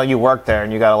 Well, you worked there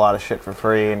and you got a lot of shit for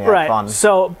free and you had fun.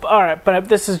 So, alright, but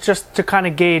this is just to kind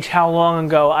of gauge how long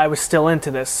ago I was still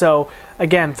into this. So,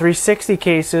 again, 360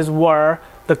 cases were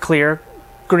the clear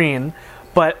green,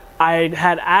 but I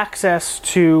had access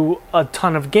to a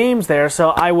ton of games there, so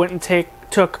I went and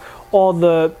took all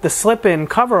the slip-in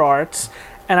cover arts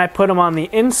and I put them on the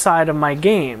inside of my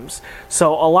games.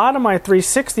 So a lot of my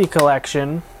 360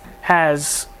 collection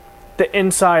has the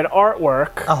inside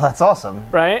artwork. Oh, that's awesome.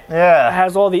 Right? Yeah. It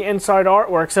has all the inside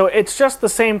artwork. So it's just the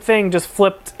same thing, just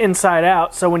flipped inside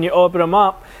out. So when you open them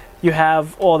up, you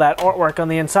have all that artwork on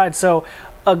the inside. So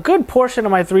a good portion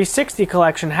of my 360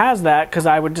 collection has that, because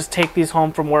I would just take these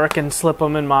home from work and slip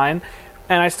them in mine.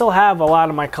 And I still have a lot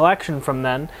of my collection from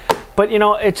then. But,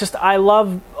 it's just, I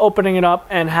love opening it up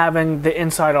and having the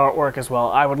inside artwork as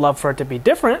well. I would love for it to be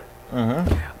different.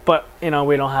 But, we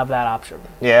don't have that option.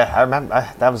 Yeah, I remember.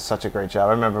 That was such a great job.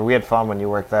 I remember we had fun when you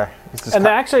worked there. And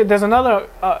actually, there's another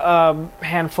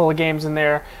handful of games in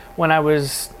there when I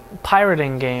was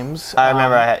pirating games. I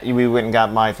remember we went and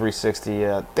got my 360.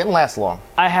 Didn't last long.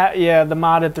 The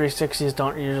modded 360s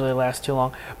don't usually last too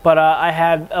long. But I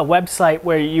had a website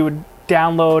where you would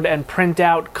download and print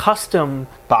out custom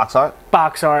box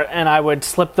art, and I would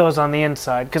slip those on the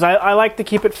inside, because I like to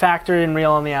keep it factory and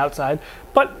real on the outside,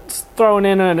 but throwing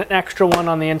in an extra one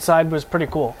on the inside was pretty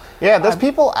cool. Yeah, there's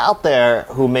people out there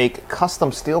who make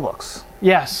custom steelbooks.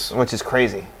 Yes. Which is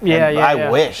crazy. Yeah,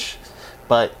 I wish.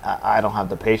 But I don't have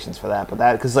the patience for that.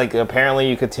 But because apparently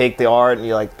you could take the art and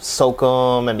you soak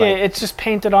them and it's just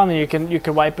painted on there. You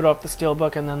can wipe it off the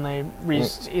steelbook and then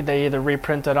they either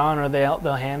reprint it on or they'll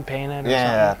hand paint it. Or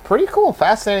something. Pretty cool,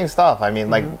 fascinating stuff. I mean,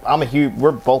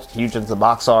 we're both huge into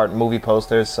box art and movie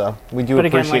posters, so we do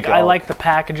appreciate it. I like the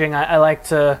packaging. I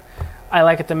like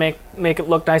it to make it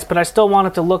look nice, but I still want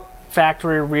it to look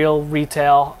factory, real,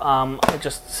 retail.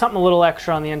 Just something a little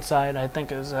extra on the inside, I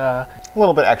think, is a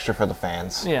little bit extra for the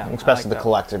fans, especially the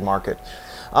collected market.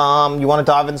 You want to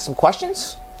dive into some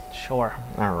questions? Sure.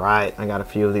 All right, I got a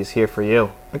few of these here for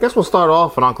you. I guess we'll start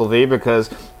off with Uncle V, because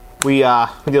we did a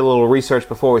little research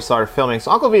before we started filming.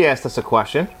 So Uncle V asked us a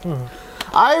question.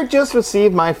 I just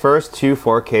received my first 2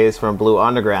 4Ks from Blue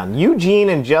Underground, Eugene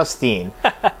and Justine.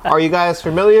 Are you guys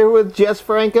familiar with Jess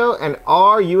Franco, and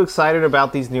are you excited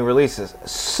about these new releases?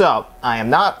 So, I am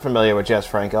not familiar with Jess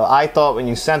Franco. I thought when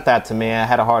you sent that to me, I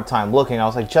had a hard time looking. I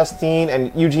was like,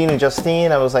 Eugene and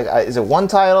Justine. I was like, is it one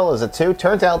title? Is it two?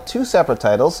 Turns out 2 separate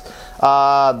titles.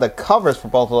 The covers for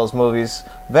both of those movies,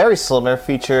 very similar,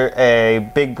 feature a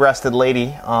big-breasted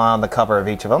lady on the cover of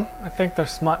each of them. I think they're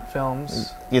smut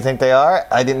films. You think they are?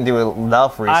 I didn't do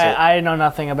enough research. I know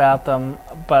nothing about them,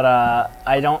 but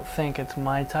I don't think it's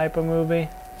my type of movie.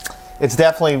 It's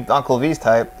definitely Uncle V's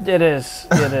type. It is.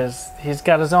 It is. He's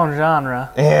got his own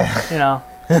genre. Yeah. You know.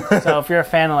 So if you're a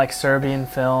fan of like Serbian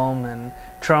film and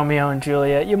Tromeo and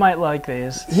Juliet, you might like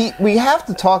these. We have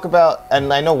to talk about,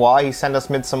 and I know why he sent us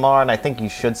Midsommar, and I think you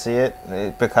should see it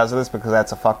because of this, because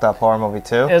that's a fucked up horror movie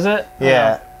too. Is it?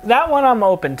 Yeah. That one I'm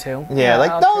open to. Yeah,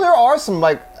 there are some,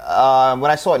 like,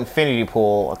 when I saw Infinity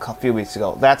Pool a few weeks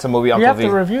ago, that's a movie Uncle V. You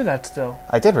have to review that still.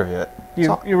 I did review it.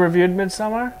 You reviewed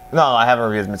Midsommar? No, I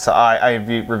haven't reviewed Midsommar. I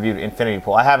reviewed Infinity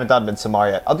Pool. I haven't done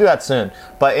Midsommar yet. I'll do that soon.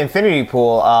 But Infinity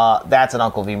Pool, that's an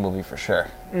Uncle V movie for sure.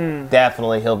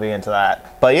 Definitely he'll be into that.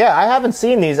 But yeah, I haven't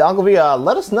seen these. Uncle V,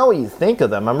 let us know what you think of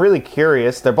them. I'm really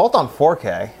curious. They're both on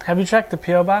 4K. Have you checked the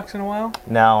P.O. Box in a while?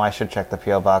 No, I should check the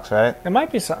P.O. Box, right? There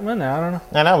might be something in there. I don't know.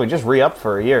 I know. We just re-upped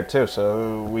for a year, too,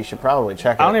 so we should probably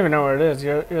check it. I don't even know where it is.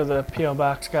 You're the P.O.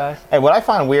 Box guy. Hey, what I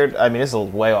find weird, I mean, this is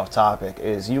way off topic,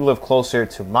 is you live closer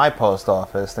to my post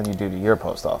office than you do to your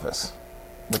post office.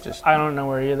 Which is, I don't know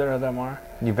where either of them are.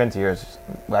 You've been to yours.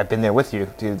 I've been there with you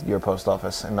to your post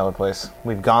office, another place.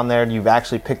 We've gone there, and you've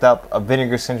actually picked up a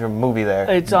Vinegar Syndrome movie there.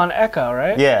 It's on Echo,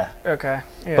 right? Yeah. Okay.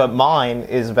 Yeah. But mine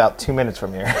is about 2 minutes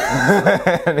from here.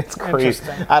 And it's crazy.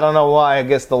 I don't know why. I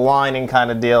guess the lining kind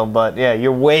of deal. But yeah,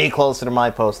 you're way closer to my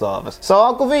post office. So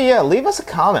Uncle V, yeah, leave us a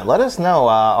comment. Let us know.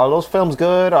 Are those films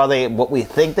good? Are they what we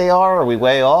think they are? Are we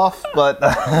way off? But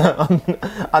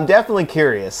I'm definitely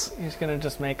curious. He's going to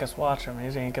just make us watch them.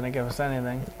 He ain't going to give us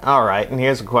anything. All right. And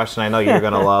here's a question I know you're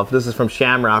going to love. This is from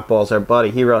Shamrock Balls, our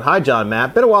buddy. He wrote, "Hi, John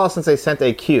Matt. Been a while since I sent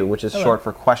a Q, which is short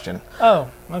for question. Oh,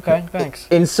 okay. Thanks.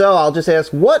 And so I'll just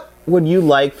ask, what would you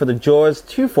like for the Jaws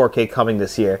 2 4K coming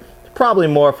this year? Probably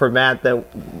more for Matt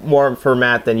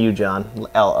than you, John.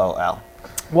 LOL.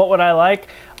 What would I like?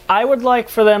 I would like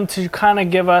for them to kind of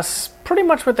give us pretty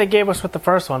much what they gave us with the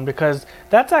first one, because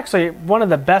that's actually one of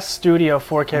the best studio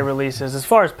 4K releases as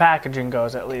far as packaging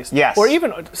goes, at least. Yes. Or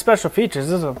even special features.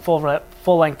 This is a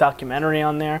full-length documentary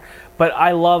on there. But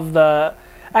I love the...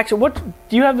 Actually, what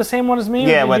do you have the same one as me?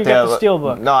 Yeah, or with you got the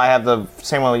steelbook. No, I have the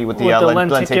same one with the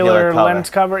lenticular lens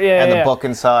cover. Yeah, and the book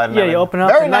inside. And you open up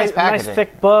very a nice nice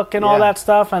thick book and all that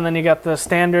stuff, and then you got the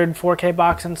standard 4K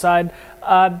box inside.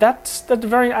 That's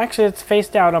very actually it's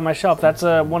faced out on my shelf. That's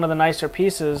one of the nicer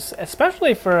pieces,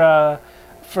 especially for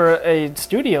a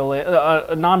studio,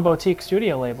 a non-boutique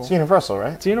studio label. It's Universal,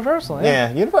 right? It's Universal,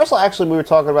 yeah. Universal, actually, we were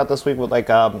talking about this week with, like,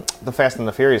 the Fast and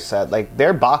the Furious set. Like,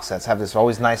 their box sets have this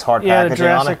always nice hard packaging on it. Yeah, the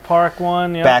Jurassic Park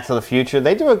one. Yep. Back to the Future.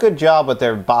 They do a good job with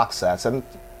their box sets. And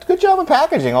good job in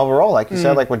packaging overall, like you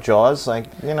said, like with Jaws, like,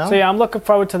 you know. So, yeah, I'm looking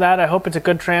forward to that. I hope it's a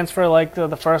good transfer like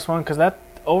the first one, because that's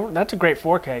a great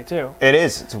 4K, too. It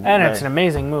is. It's an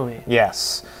amazing movie.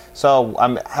 Yes. So,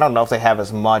 I don't know if they have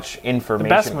as much information.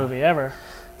 The best movie ever.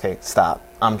 Okay, stop.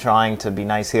 I'm trying to be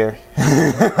nice here.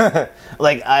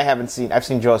 Like, I've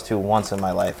seen Jaws 2 once in my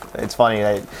life. It's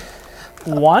funny.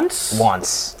 Once?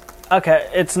 Once. Okay,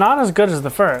 it's not as good as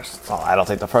the first. Well, I don't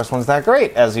think the first one's that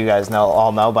great, as you guys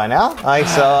all know by now.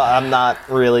 So I'm not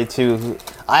really too...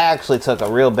 I actually took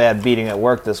a real bad beating at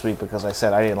work this week because I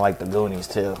said I didn't like The Goonies,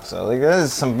 too. So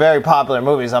there's some very popular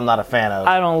movies I'm not a fan of.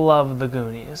 I don't love The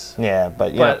Goonies. Yeah,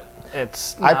 but yeah.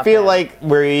 It's not I feel bad. like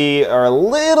we are a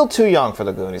little too young for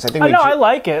The Goonies. I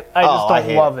like it. I just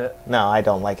don't love it. No, I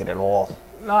don't like it at all.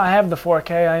 No, I have the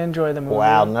 4K. I enjoy the movie.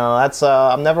 Wow, no, that's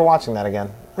I'm never watching that again.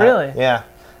 Really? Yeah.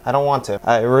 I don't want to.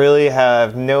 I really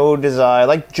have no desire.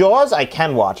 Like, Jaws, I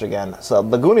can watch again. So,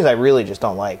 The Goonies, I really just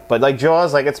don't like. But, like,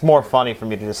 Jaws, like, it's more funny for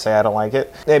me to just say I don't like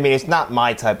it. I mean, it's not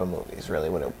my type of movie is really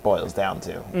what it boils down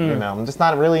to. You know, I'm just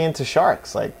not really into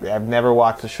sharks. Like, I've never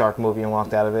watched a shark movie and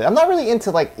walked out of it. I'm not really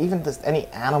into, like, even just any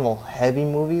animal-heavy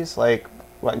movies. Like,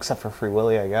 well, except for Free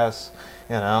Willy, I guess.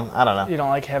 You know, I don't know. You don't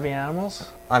like heavy animals?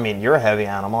 I mean, you're a heavy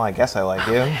animal. I guess I like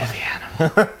you. I'm a heavy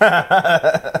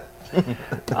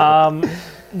animal.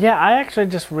 Yeah, I actually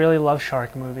just really love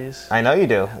shark movies. I know you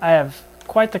do. I have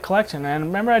quite the collection, and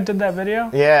remember I did that video?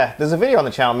 Yeah, there's a video on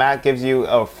the channel. Matt gives you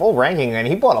a full ranking, and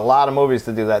he bought a lot of movies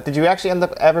to do that. Did you actually end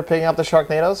up ever picking up the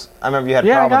Sharknadoes? I remember you had a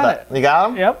problem with that. You got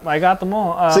them? Yep, I got them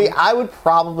all. See, I would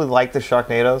probably like the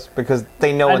Sharknadoes because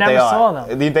they know what they are. I never saw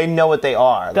them. They know what they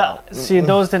are. See,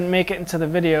 those didn't make it into the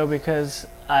video because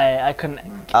I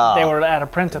couldn't. They were out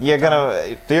of print at the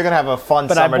time. You're gonna have a fun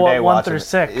but summer day watching. But I bought 1 through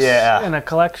 6 in a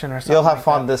collection or something. You'll have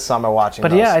fun this summer watching.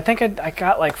 But those. yeah, I think I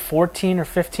got like 14 or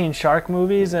 15 shark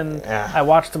movies, and I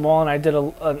watched them all, and I did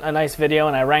a nice video,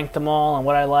 and I ranked them all and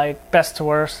what I like, best to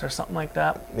worst or something like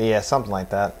that. Yeah, something like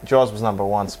that. Jaws was number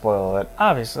 1. Spoil it.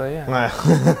 Obviously,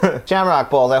 yeah. Shamrock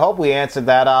Balls. I hope we answered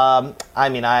that. I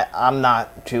mean, I'm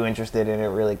not too interested in it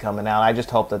really coming out. I just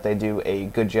hope that they do a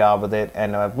good job with it.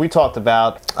 And we talked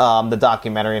about the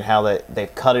documentary and how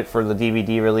they've cut it for the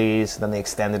DVD release, then they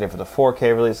extended it for the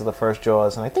 4K release of the first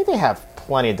Jaws. And I think they have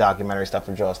plenty of documentary stuff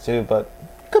for Jaws too, but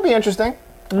could be interesting.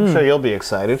 I'm sure you'll be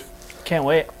excited. Can't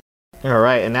wait. All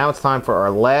right, and now it's time for our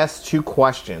last 2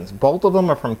 questions. Both of them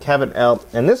are from Kevin L.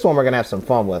 And this one we're going to have some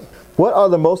fun with. What are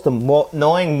the most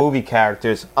annoying movie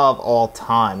characters of all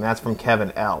time? That's from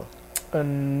Kevin L. The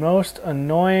most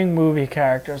annoying movie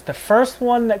characters. The first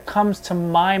one that comes to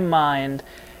my mind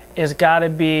is got to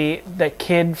be the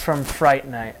kid from Fright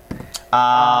Night.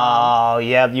 Oh,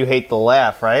 yeah, you hate the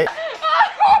laugh, right?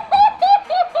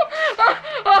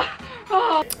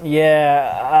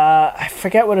 Yeah, I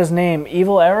forget what his name.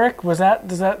 Evil Eric? Does that ring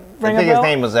a bell? I think his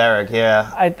name was Eric,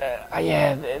 yeah.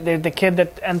 The kid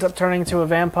that ends up turning into a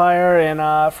vampire in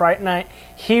Fright Night.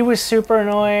 He was super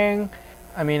annoying.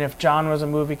 I mean, if John was a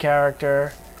movie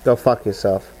character... Go fuck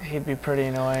yourself. He'd be pretty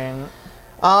annoying.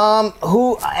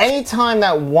 Anytime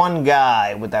that one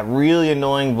guy with that really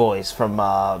annoying voice from,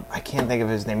 I can't think of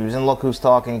his name. He was in Look Who's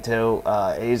Talking To.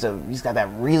 He's got that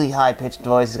really high-pitched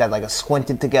voice. He's got like a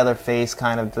squinted-together face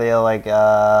kind of deal. Like,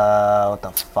 what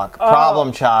the fuck?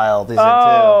 Problem Child. He's in too.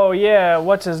 Oh, yeah.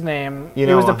 What's his name? He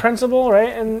was the principal,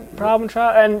 right, in Problem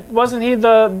Child? And wasn't he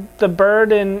the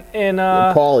bird in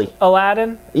Paulie.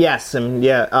 Aladdin? Yes, and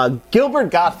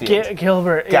Gilbert Gottfried.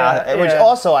 Gilbert, yeah. Which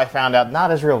also I found out, not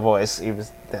his real voice.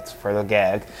 That's for the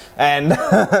gag. And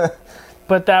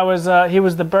but that was he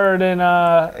was the bird in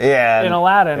Aladdin, right? In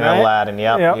Aladdin,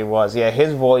 yep, he was. Yeah,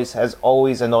 his voice has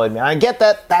always annoyed me. I get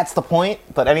that, that's the point,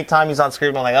 but anytime he's on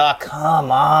screen, I'm like, oh,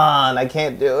 come on, I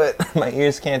can't do it. My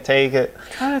ears can't take it.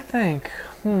 I'm trying to think.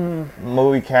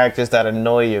 Movie characters that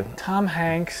annoy you. Tom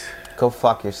Hanks. Go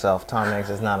fuck yourself. Tom Hanks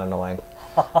is not annoying.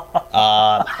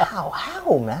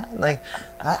 How, man? Like,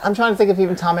 I'm trying to think if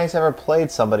even Tom Hanks ever played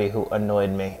somebody who annoyed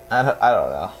me. I don't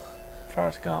know.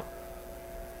 Forrest Gump.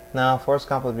 No, Forrest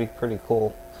Gump would be pretty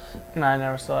cool. No, I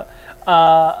never saw it.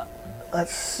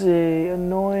 Let's see,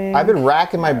 annoying. I've been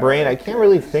racking my brain. I can't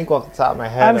really think off the top of my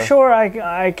head. I'm sure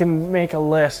I can make a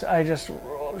list. I just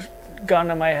gun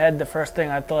to my head. The first thing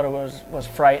I thought it was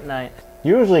Fright Night.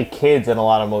 Usually kids in a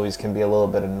lot of movies can be a little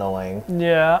bit annoying.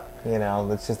 Yeah. You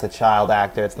know, it's just a child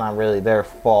actor. It's not really their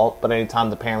fault. But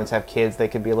anytime the parents have kids, they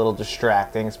can be a little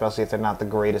distracting, especially if they're not the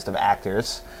greatest of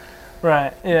actors.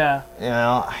 Right, yeah. You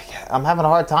know, I'm having a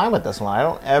hard time with this one. I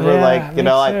don't ever, I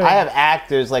have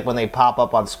actors, like, when they pop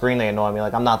up on screen, they annoy me.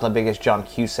 Like, I'm not the biggest John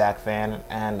Cusack fan,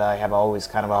 and I have always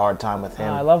kind of a hard time with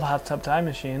him. I love Hot Tub Time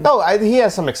Machine. No, he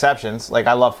has some exceptions. Like,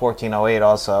 I love 1408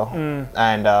 also.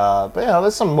 And, but, you know,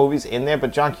 there's some movies in there,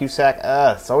 but John Cusack,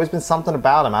 it's always been something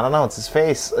about him. I don't know. It's his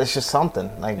face. It's just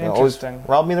something. Like, it always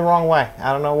rubbed me the wrong way.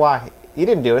 I don't know why. He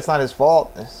didn't do it. It's not his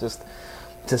fault. It's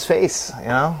his face, you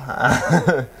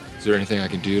know? Is there anything I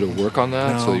can do to work on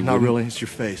that? No, not really. It's your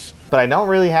face. But I don't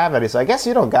really have any, so I guess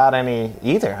you don't got any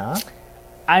either, huh?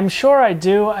 I'm sure I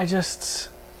do. I'm just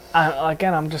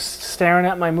staring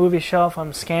at my movie shelf.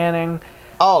 I'm scanning.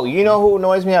 Oh, you know who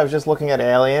annoys me? I was just looking at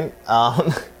Alien.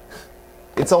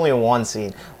 It's only in one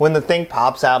scene. When the thing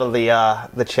pops out of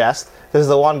the chest, there's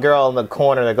the one girl in the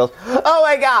corner that goes, "Oh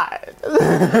my God!"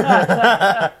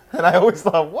 And I always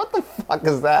thought, what the fuck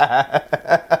is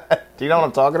that? Do you know what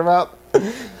I'm talking about?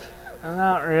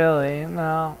 Not really,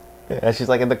 no. Yeah, she's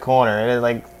like in the corner, and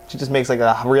like she just makes like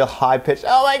a real high pitched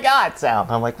 "Oh my God"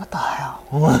 sound. I'm like, what the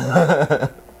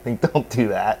hell? Like, don't do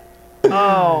that.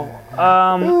 Oh,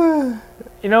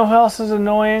 you know who else is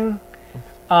annoying?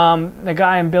 The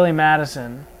guy in Billy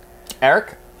Madison.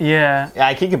 Eric? Yeah.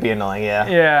 Yeah, he could be annoying. Yeah.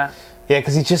 Yeah. Yeah,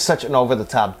 because he's just such an over the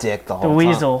top dick the whole time. The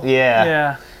weasel.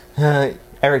 Yeah. Yeah.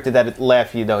 Eric did that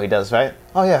laugh, you know he does, right?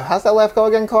 Oh yeah, how's that laugh go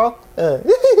again, Carl?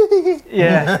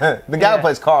 Yeah. The guy who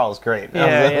plays Carl is great.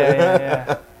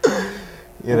 Yeah.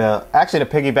 You know, actually, to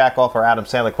piggyback off our Adam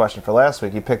Sandler question for last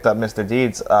week, you picked up Mr.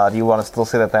 Deeds. Do you want to still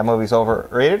say that movie's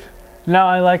overrated? No,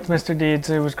 I liked Mr. Deeds.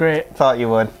 It was great. Thought you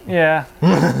would. Yeah.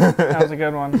 That was a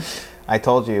good one. I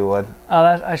told you would. Oh,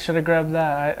 I should have grabbed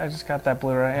that. I just got that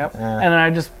Blu-ray, yep. Yeah. And then I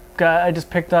just I just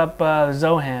picked up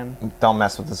Zohan. Don't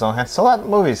mess with the Zohan. So that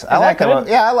movies. I like that.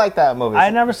 Yeah, I like that movie. I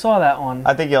never saw that one.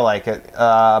 I think you'll like it. It's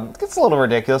a little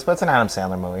ridiculous, but it's an Adam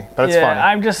Sandler movie. But it's funny.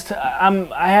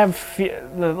 I have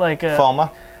like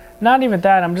FOMA. Not even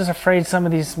that. I'm just afraid some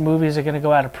of these movies are going to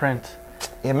go out of print.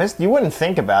 Yeah, you wouldn't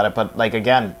think about it, but like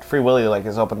again, Free Willy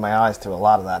has opened my eyes to a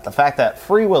lot of that. The fact that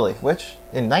Free Willy, which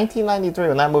in 1993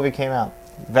 when that movie came out,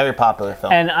 very popular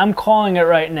film. And I'm calling it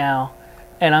right now,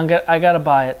 and I gotta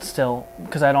buy it still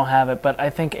because I don't have it. But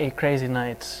I think 8 Crazy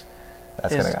Nights.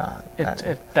 That's gonna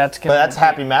go. But that's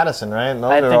Happy Madison, right?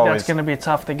 I think that's gonna be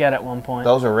tough to get at one point.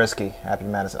 Those are risky. Happy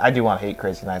Madison. I do want to hate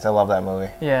Crazy Nights. I love that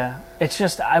movie. Yeah, it's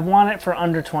just I want it for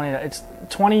under $20. It's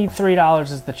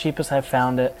 $23 is the cheapest I've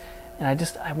found it, and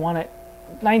I want it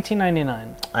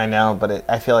 $19.99. I know, but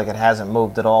I feel like it hasn't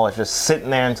moved at all. It's just sitting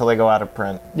there until they go out of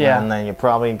print. Yeah. And then you're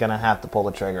probably going to have to pull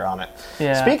the trigger on it.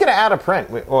 Yeah. Speaking of out of print,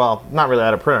 well, not really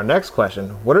out of print, our next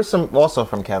question, what are some, also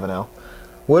from Kevin L.,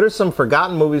 what are some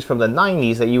forgotten movies from the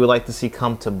 90s that you would like to see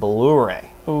come to Blu-ray?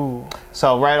 Ooh.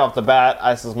 So right off the bat,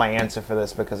 this is my answer for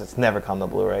this because it's never come to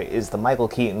Blu-ray, is the Michael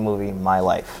Keaton movie, My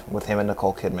Life, with him and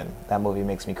Nicole Kidman. That movie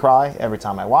makes me cry every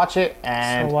time I watch it.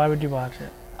 And so why would you watch it?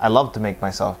 I love to make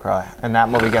myself cry, and that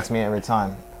movie gets me every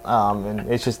time.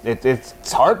 And it's just,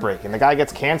 it's heartbreaking. The guy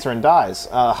gets cancer and dies.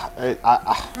 And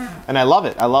I love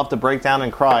it. I love to break down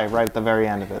and cry right at the very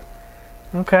end of it.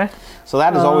 Okay. So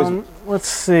that is always... Let's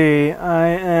see. I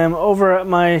am over at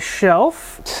my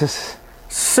shelf.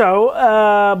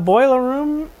 So, Boiler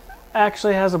Room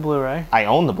actually has a Blu-ray. I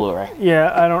own the Blu-ray.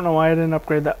 Yeah, I don't know why I didn't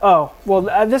upgrade that. Oh, well,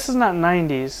 this is not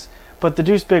 90s, but the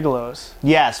Deuce Bigalows.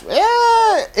 Yes.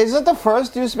 Is it the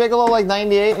first Deuce Bigelow, like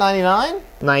 98, 99?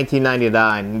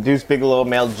 1999. Deuce Bigelow,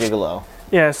 Male Gigolo.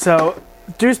 Yeah, so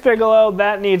Deuce Bigelow,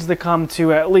 that needs to come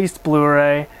to at least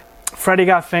Blu-ray. Freddy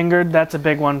Got Fingered, that's a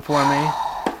big one for me.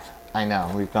 I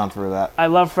know, we've gone through that. I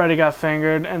love Freddy Got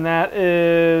Fingered, and that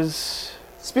is...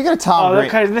 Speaking of Tom Green...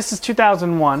 Okay, this is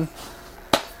 2001,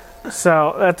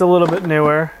 so that's a little bit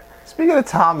newer. Speaking of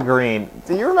Tom Green,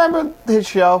 do you remember his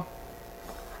show?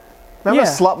 Remember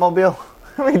Slutmobile?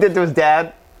 What he did to his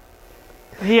dad?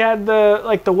 He had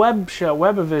the web show,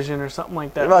 Webavision or something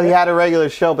like that. Well, right? He had a regular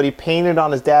show, but he painted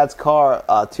on his dad's car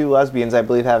 2 lesbians, I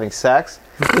believe, having sex.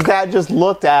 His dad just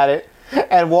looked at it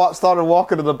and started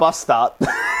walking to the bus stop.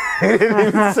 He didn't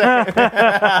even say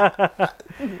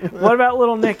it. What about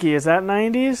Little Nicky? Is that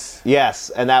 90s?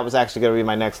 Yes, and that was actually going to be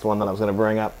my next one that I was going to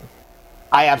bring up.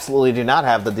 I absolutely do not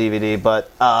have the DVD, but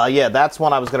yeah, that's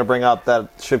one I was going to bring up that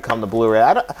should come to Blu-ray.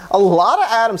 A lot of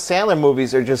Adam Sandler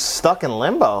movies are just stuck in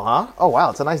limbo, huh? Oh,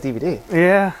 wow, it's a nice DVD.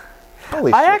 Yeah.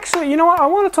 Holy shit. Actually, you know what? I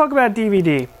want to talk about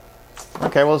DVD.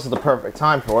 Okay, well, this is the perfect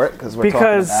time for it because we're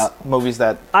talking about movies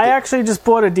that... I actually just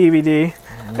bought a DVD,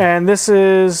 and this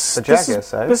is... The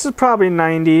Jackass, right? This is probably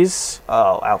 90s.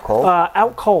 Oh, Out Cold?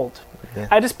 Out Cold. Yeah.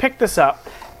 I just picked this up.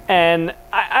 And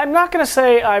I'm not going to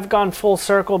say I've gone full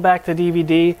circle back to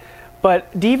DVD, but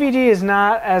DVD is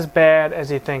not as bad as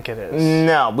you think it is.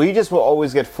 No, we just will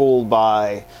always get fooled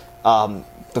by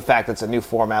the fact that it's a new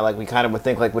format. Like we kind of would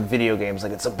think like with video games,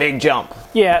 like it's a big jump.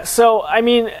 Yeah, so I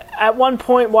mean, at one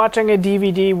point watching a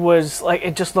DVD was like,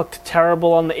 it just looked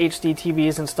terrible on the HD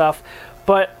TVs and stuff.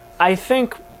 But I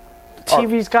think...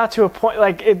 TV's got to a point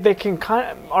like they can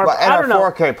kind of. And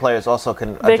our 4K players also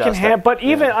can. They can but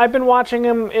even I've been watching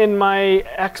them in my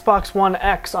Xbox One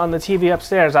X on the TV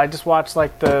upstairs. I just watched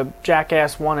like the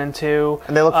Jackass 1 and 2.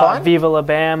 And they look fine. Viva La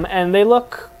Bam, and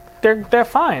they're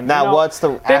fine. Now, what's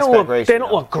the aspect ratio? They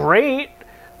don't look great,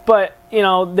 but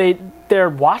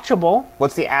they're watchable.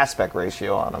 What's the aspect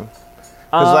ratio on them?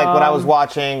 Because like when I was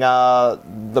watching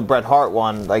the Bret Hart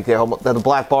one, like the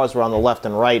black bars were on the left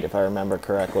and right, if I remember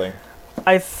correctly.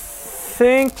 I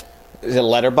think... Is it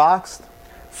letterboxed?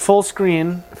 Full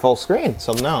screen. Full screen,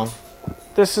 so no.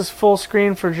 This is full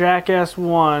screen for Jackass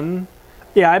 1.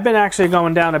 Yeah, I've been actually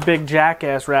going down a big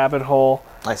Jackass rabbit hole.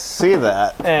 I see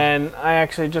that. And I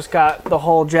actually just got the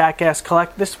whole Jackass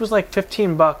collect. This was like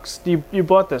 $15. You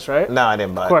bought this, right? No, I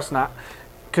didn't buy it. Of course not,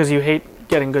 because you hate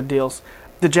getting good deals.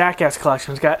 The Jackass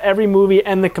collection's got every movie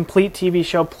and the complete TV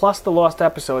show plus the lost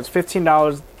episodes.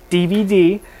 $15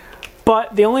 DVD.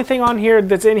 But the only thing on here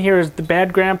that's in here is The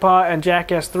Bad Grandpa and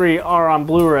Jackass 3 are on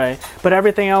Blu-ray, but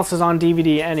everything else is on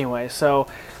DVD anyway. So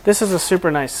this is a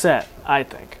super nice set, I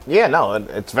think. Yeah, no,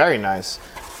 it's very nice.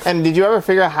 And did you ever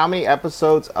figure out how many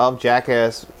episodes of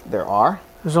Jackass there are?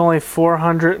 There's only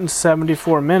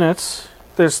 474 minutes.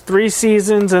 There's 3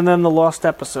 seasons and then the lost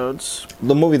episodes.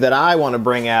 The movie that I want to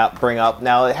bring up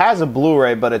now, it has a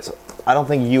Blu-ray, but it's I don't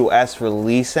think U.S.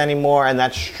 release anymore, and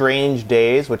that's Strange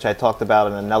Days, which I talked about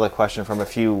in another question from a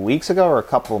few weeks ago or a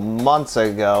couple months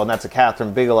ago, and that's a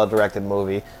Catherine Bigelow directed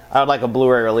movie. I would like a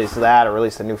Blu-ray release of that, or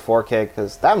release a new 4K,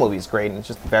 because that movie's great, and it's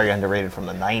just very underrated from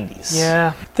the 90s.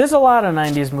 Yeah, there's a lot of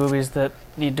 90s movies that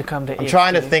need to come to I'm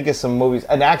trying to think of some movies,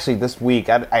 and actually this week,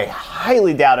 I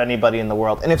highly doubt anybody in the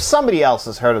world, and if somebody else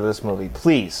has heard of this movie,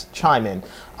 please chime in.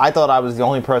 I thought I was the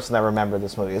only person that remembered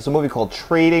this movie. It's a movie called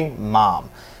Trading Mom.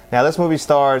 Now, this movie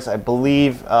stars, I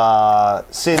believe,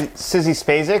 Sissy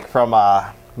Spacek from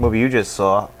a movie you just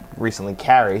saw recently,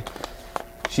 Carrie.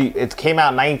 It came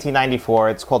out in 1994.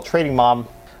 It's called Trading Mom.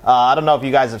 I don't know if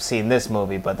you guys have seen this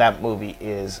movie, but that movie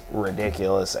is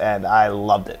ridiculous, and I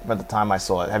loved it at the time I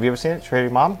saw it. Have you ever seen it,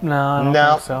 Trading Mom? No, I don't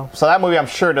think so. So that movie, I'm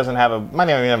sure, might not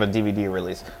even have a DVD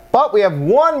release. But we have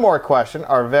one more question,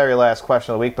 our very last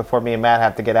question of the week, before me and Matt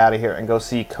have to get out of here and go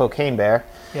see Cocaine Bear.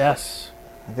 Yes.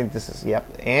 I think this is,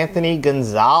 Anthony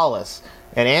Gonzalez.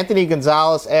 And Anthony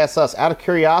Gonzalez asks us, out of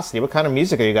curiosity, what kind of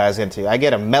music are you guys into? I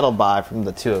get a metal vibe from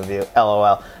the two of you,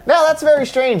 LOL. Now, that's very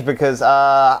strange because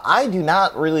I do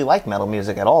not really like metal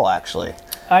music at all, actually.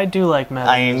 I do like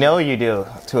metal music. I know you do,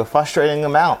 to a frustrating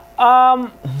amount.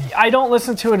 I don't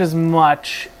listen to it as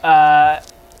much. I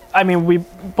mean, we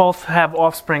both have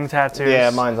Offspring tattoos.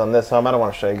 Yeah, mine's on this home. I don't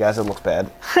want to show you guys. It looks bad.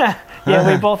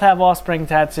 Yeah, we both have Offspring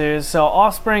tattoos. So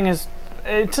Offspring is...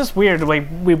 It's just weird. Like,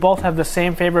 we both have the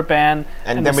same favorite band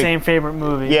and the same favorite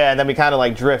movie. Yeah, and then we kind of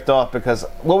like drift off because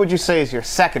what would you say is your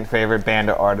second favorite band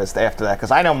or artist after that?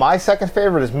 Because I know my second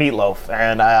favorite is Meatloaf,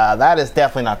 and that is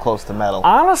definitely not close to metal.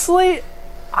 Honestly,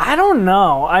 I don't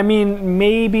know. I mean,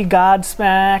 maybe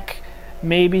Godsmack,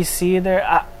 maybe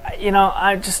Seether.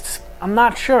 I'm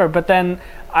not sure. But then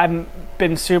I've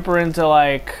been super into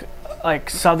like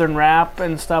Southern rap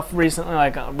and stuff recently.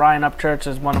 Like Ryan Upchurch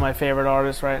is one of my favorite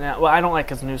artists right now. Well, I don't like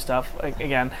his new stuff. Like,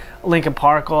 again, Linkin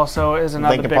Park also is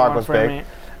another big one for me.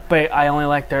 But I only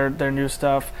like their new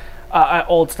stuff,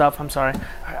 old stuff. I'm sorry.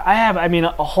 I have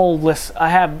a whole list. I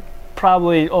have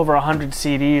probably over 100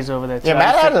 CDs over there. Yeah,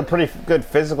 Matt has a pretty good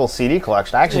physical CD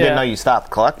collection. I actually didn't know you stopped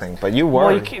collecting, but you were.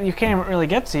 Well, you can't really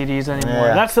get CDs anymore.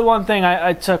 Yeah. That's the one thing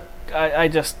I took. I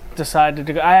just decided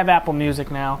to go. I have Apple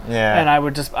Music now. Yeah. And I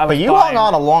was But you hung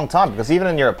on a long time because even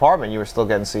in your apartment you were still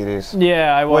getting CDs.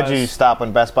 Yeah, I was. Would you stop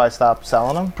when Best Buy stopped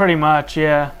selling them? Pretty much,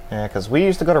 yeah. Yeah, because we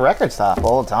used to go to Record Stop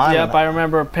all the time. Yep, I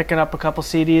remember picking up a couple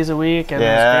CDs a week, and it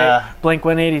was great. Blink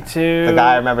 182. The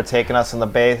guy I remember taking us in the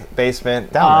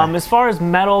basement. Down there. As far as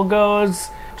metal goes,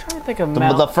 I'm trying to think of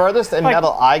metal. The furthest in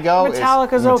metal I go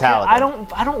Metallica's is Metallica.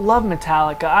 Okay. I don't love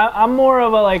Metallica. I'm more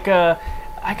of a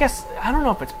I guess I don't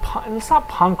know if it's not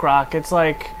punk rock. It's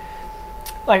like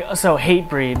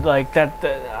Hatebreed, like that.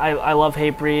 I love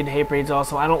Hatebreed. Hatebreed's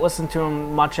awesome. I don't listen to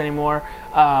them much anymore.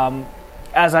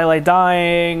 As I Lay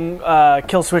Dying,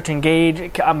 Killswitch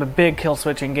Engage. I'm a big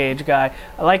Killswitch Engage guy.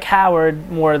 I like Howard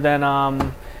more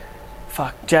than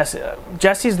Jesse.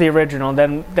 Jesse's the original.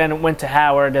 Then it went to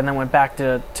Howard, and then went back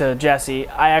to Jesse.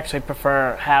 I actually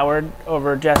prefer Howard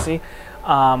over Jesse.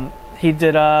 He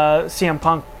did CM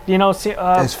Punk.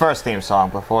 His first theme song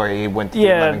before he went to the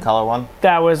Living Color one?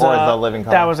 That was the Living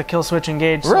Color? That was a Killswitch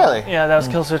Engage song. Really? Yeah, that was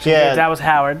Killswitch Engage. That was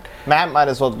Howard. Matt, might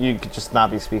as well, you could just not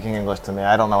be speaking English to me.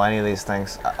 I don't know any of these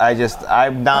things.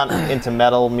 I'm not into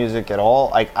metal music at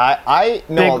all. Like, I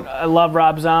know... I love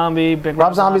Rob Zombie.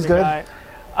 Rob Zombie's good. Guy.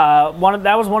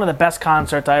 That was one of the best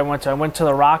concerts I went to. I went to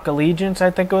the Rock Allegiance,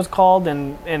 I think it was called,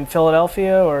 in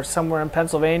Philadelphia or somewhere in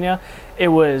Pennsylvania. It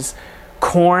was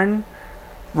Korn,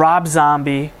 Rob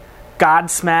Zombie,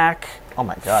 Godsmack, oh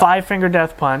my God, Five Finger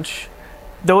Death Punch.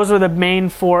 Those were the main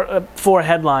four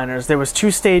headliners. There was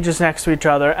two stages next to each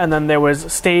other, and then there was a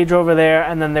stage over there,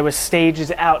 and then there was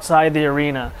stages outside the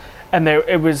arena. And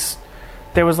there was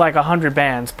like 100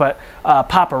 bands, but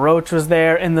Papa Roach was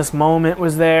there. In This Moment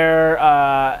was there.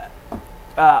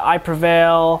 I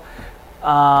Prevail.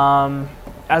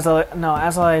 As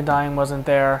I Lay Dying wasn't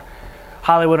there.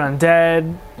 Hollywood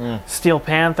Undead. Steel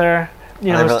Panther.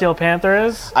 You know who Steel Panther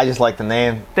is? I just like the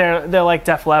name. They're like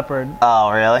Def Leppard. Oh,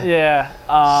 really? Yeah.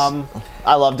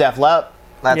 I love Def Leppard.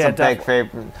 That's a big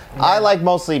favorite. Yeah. I like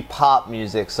mostly pop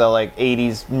music, so like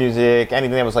 80s music,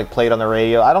 anything that was like played on the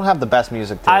radio. I don't have the best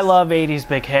music taste. I love 80s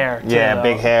big hair, too, yeah, though.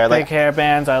 Big hair. Big hair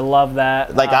bands, I love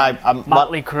that. Like I'm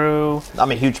Motley Crue. I'm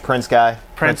a huge Prince guy.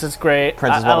 Prince is great.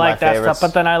 Prince is one I like of my favorites. Stuff,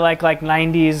 but then I like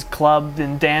 90s club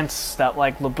and dance stuff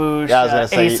like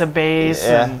LaBouche, Ace of Base,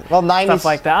 and well, 90s stuff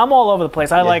like that. I'm all over the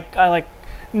place. I like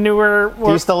newer.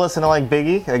 Do you still listen to like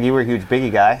Biggie? Like you were a huge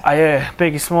Biggie guy.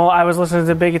 Biggie Small. I was listening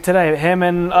to Biggie today. Him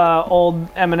and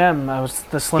old Eminem. I was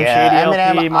the Slim Shady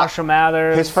Eminem, LP, Marshall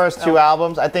Mathers. His first two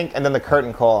albums, I think, and then the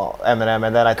Curtain Call Eminem,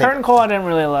 and then I think Curtain Call I didn't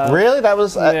really love. Really, that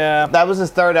was that was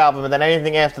his third album, and then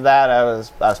anything after that, I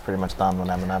was pretty much done with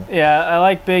Eminem. Yeah, I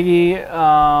like Biggie.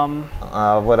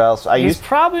 What else? He's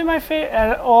probably my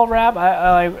favorite all rap.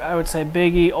 I would say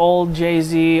Biggie, old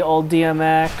Jay-Z, old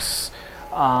DMX.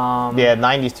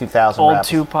 90s, 2000 old raps.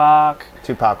 Tupac.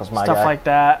 Tupac was my stuff guy. like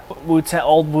that.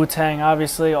 Old Wu-Tang,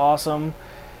 obviously, awesome.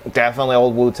 Definitely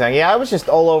old Wu-Tang. Yeah, I was just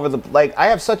all over the... Like, I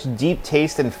have such deep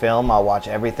taste in film. I'll watch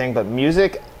everything. But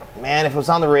music, man, if it was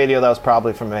on the radio, that was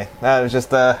probably for me. That was just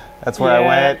that's where I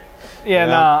went. Yeah,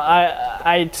 no,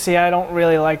 I see. I don't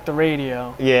really like the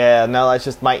radio. Yeah, no, that's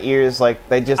just my ears. Like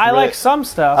they just. I like some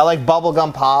stuff. I like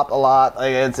bubblegum pop a lot.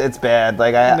 Like it's bad.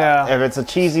 Like if it's a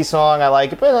cheesy song, I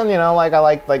like it. But then I like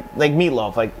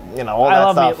Meatloaf. Like all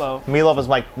that stuff. I love Meatloaf. Meatloaf is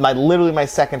my literally my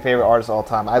second favorite artist of all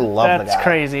time. I love the guy. That's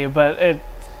crazy, but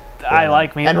I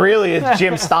like Meatloaf. And really, it's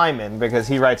Jim Steinman because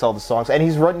he writes all the songs, and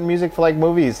he's written music for like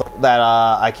movies that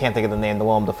I can't think of the name, the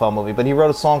Willem Dafoe movie, but he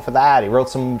wrote a song for that. He wrote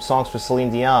some songs for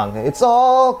Celine Dion. It's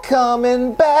all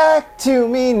coming back to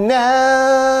me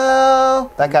now.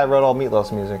 That guy wrote all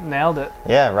Meatloaf's music. Nailed it.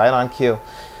 Yeah, right on cue.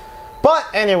 But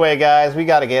anyway, guys, we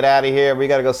got to get out of here. We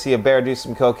got to go see a bear do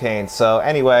some cocaine. So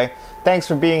anyway, thanks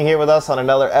for being here with us on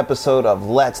another episode of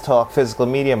Let's Talk Physical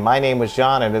Media. My name was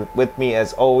John, and with me,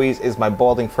 as always, is my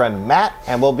balding friend Matt.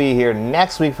 And we'll be here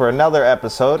next week for another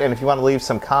episode. And if you want to leave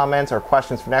some comments or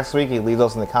questions for next week, you can leave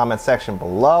those in the comment section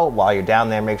below. While you're down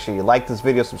there, make sure you like this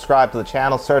video, subscribe to the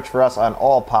channel, search for us on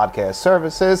all podcast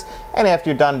services. And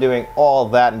after you're done doing all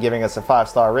that and giving us a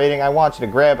 5-star rating, I want you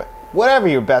to grab whatever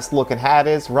your best looking hat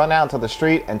is, run out to the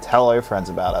street, and tell all your friends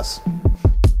about us.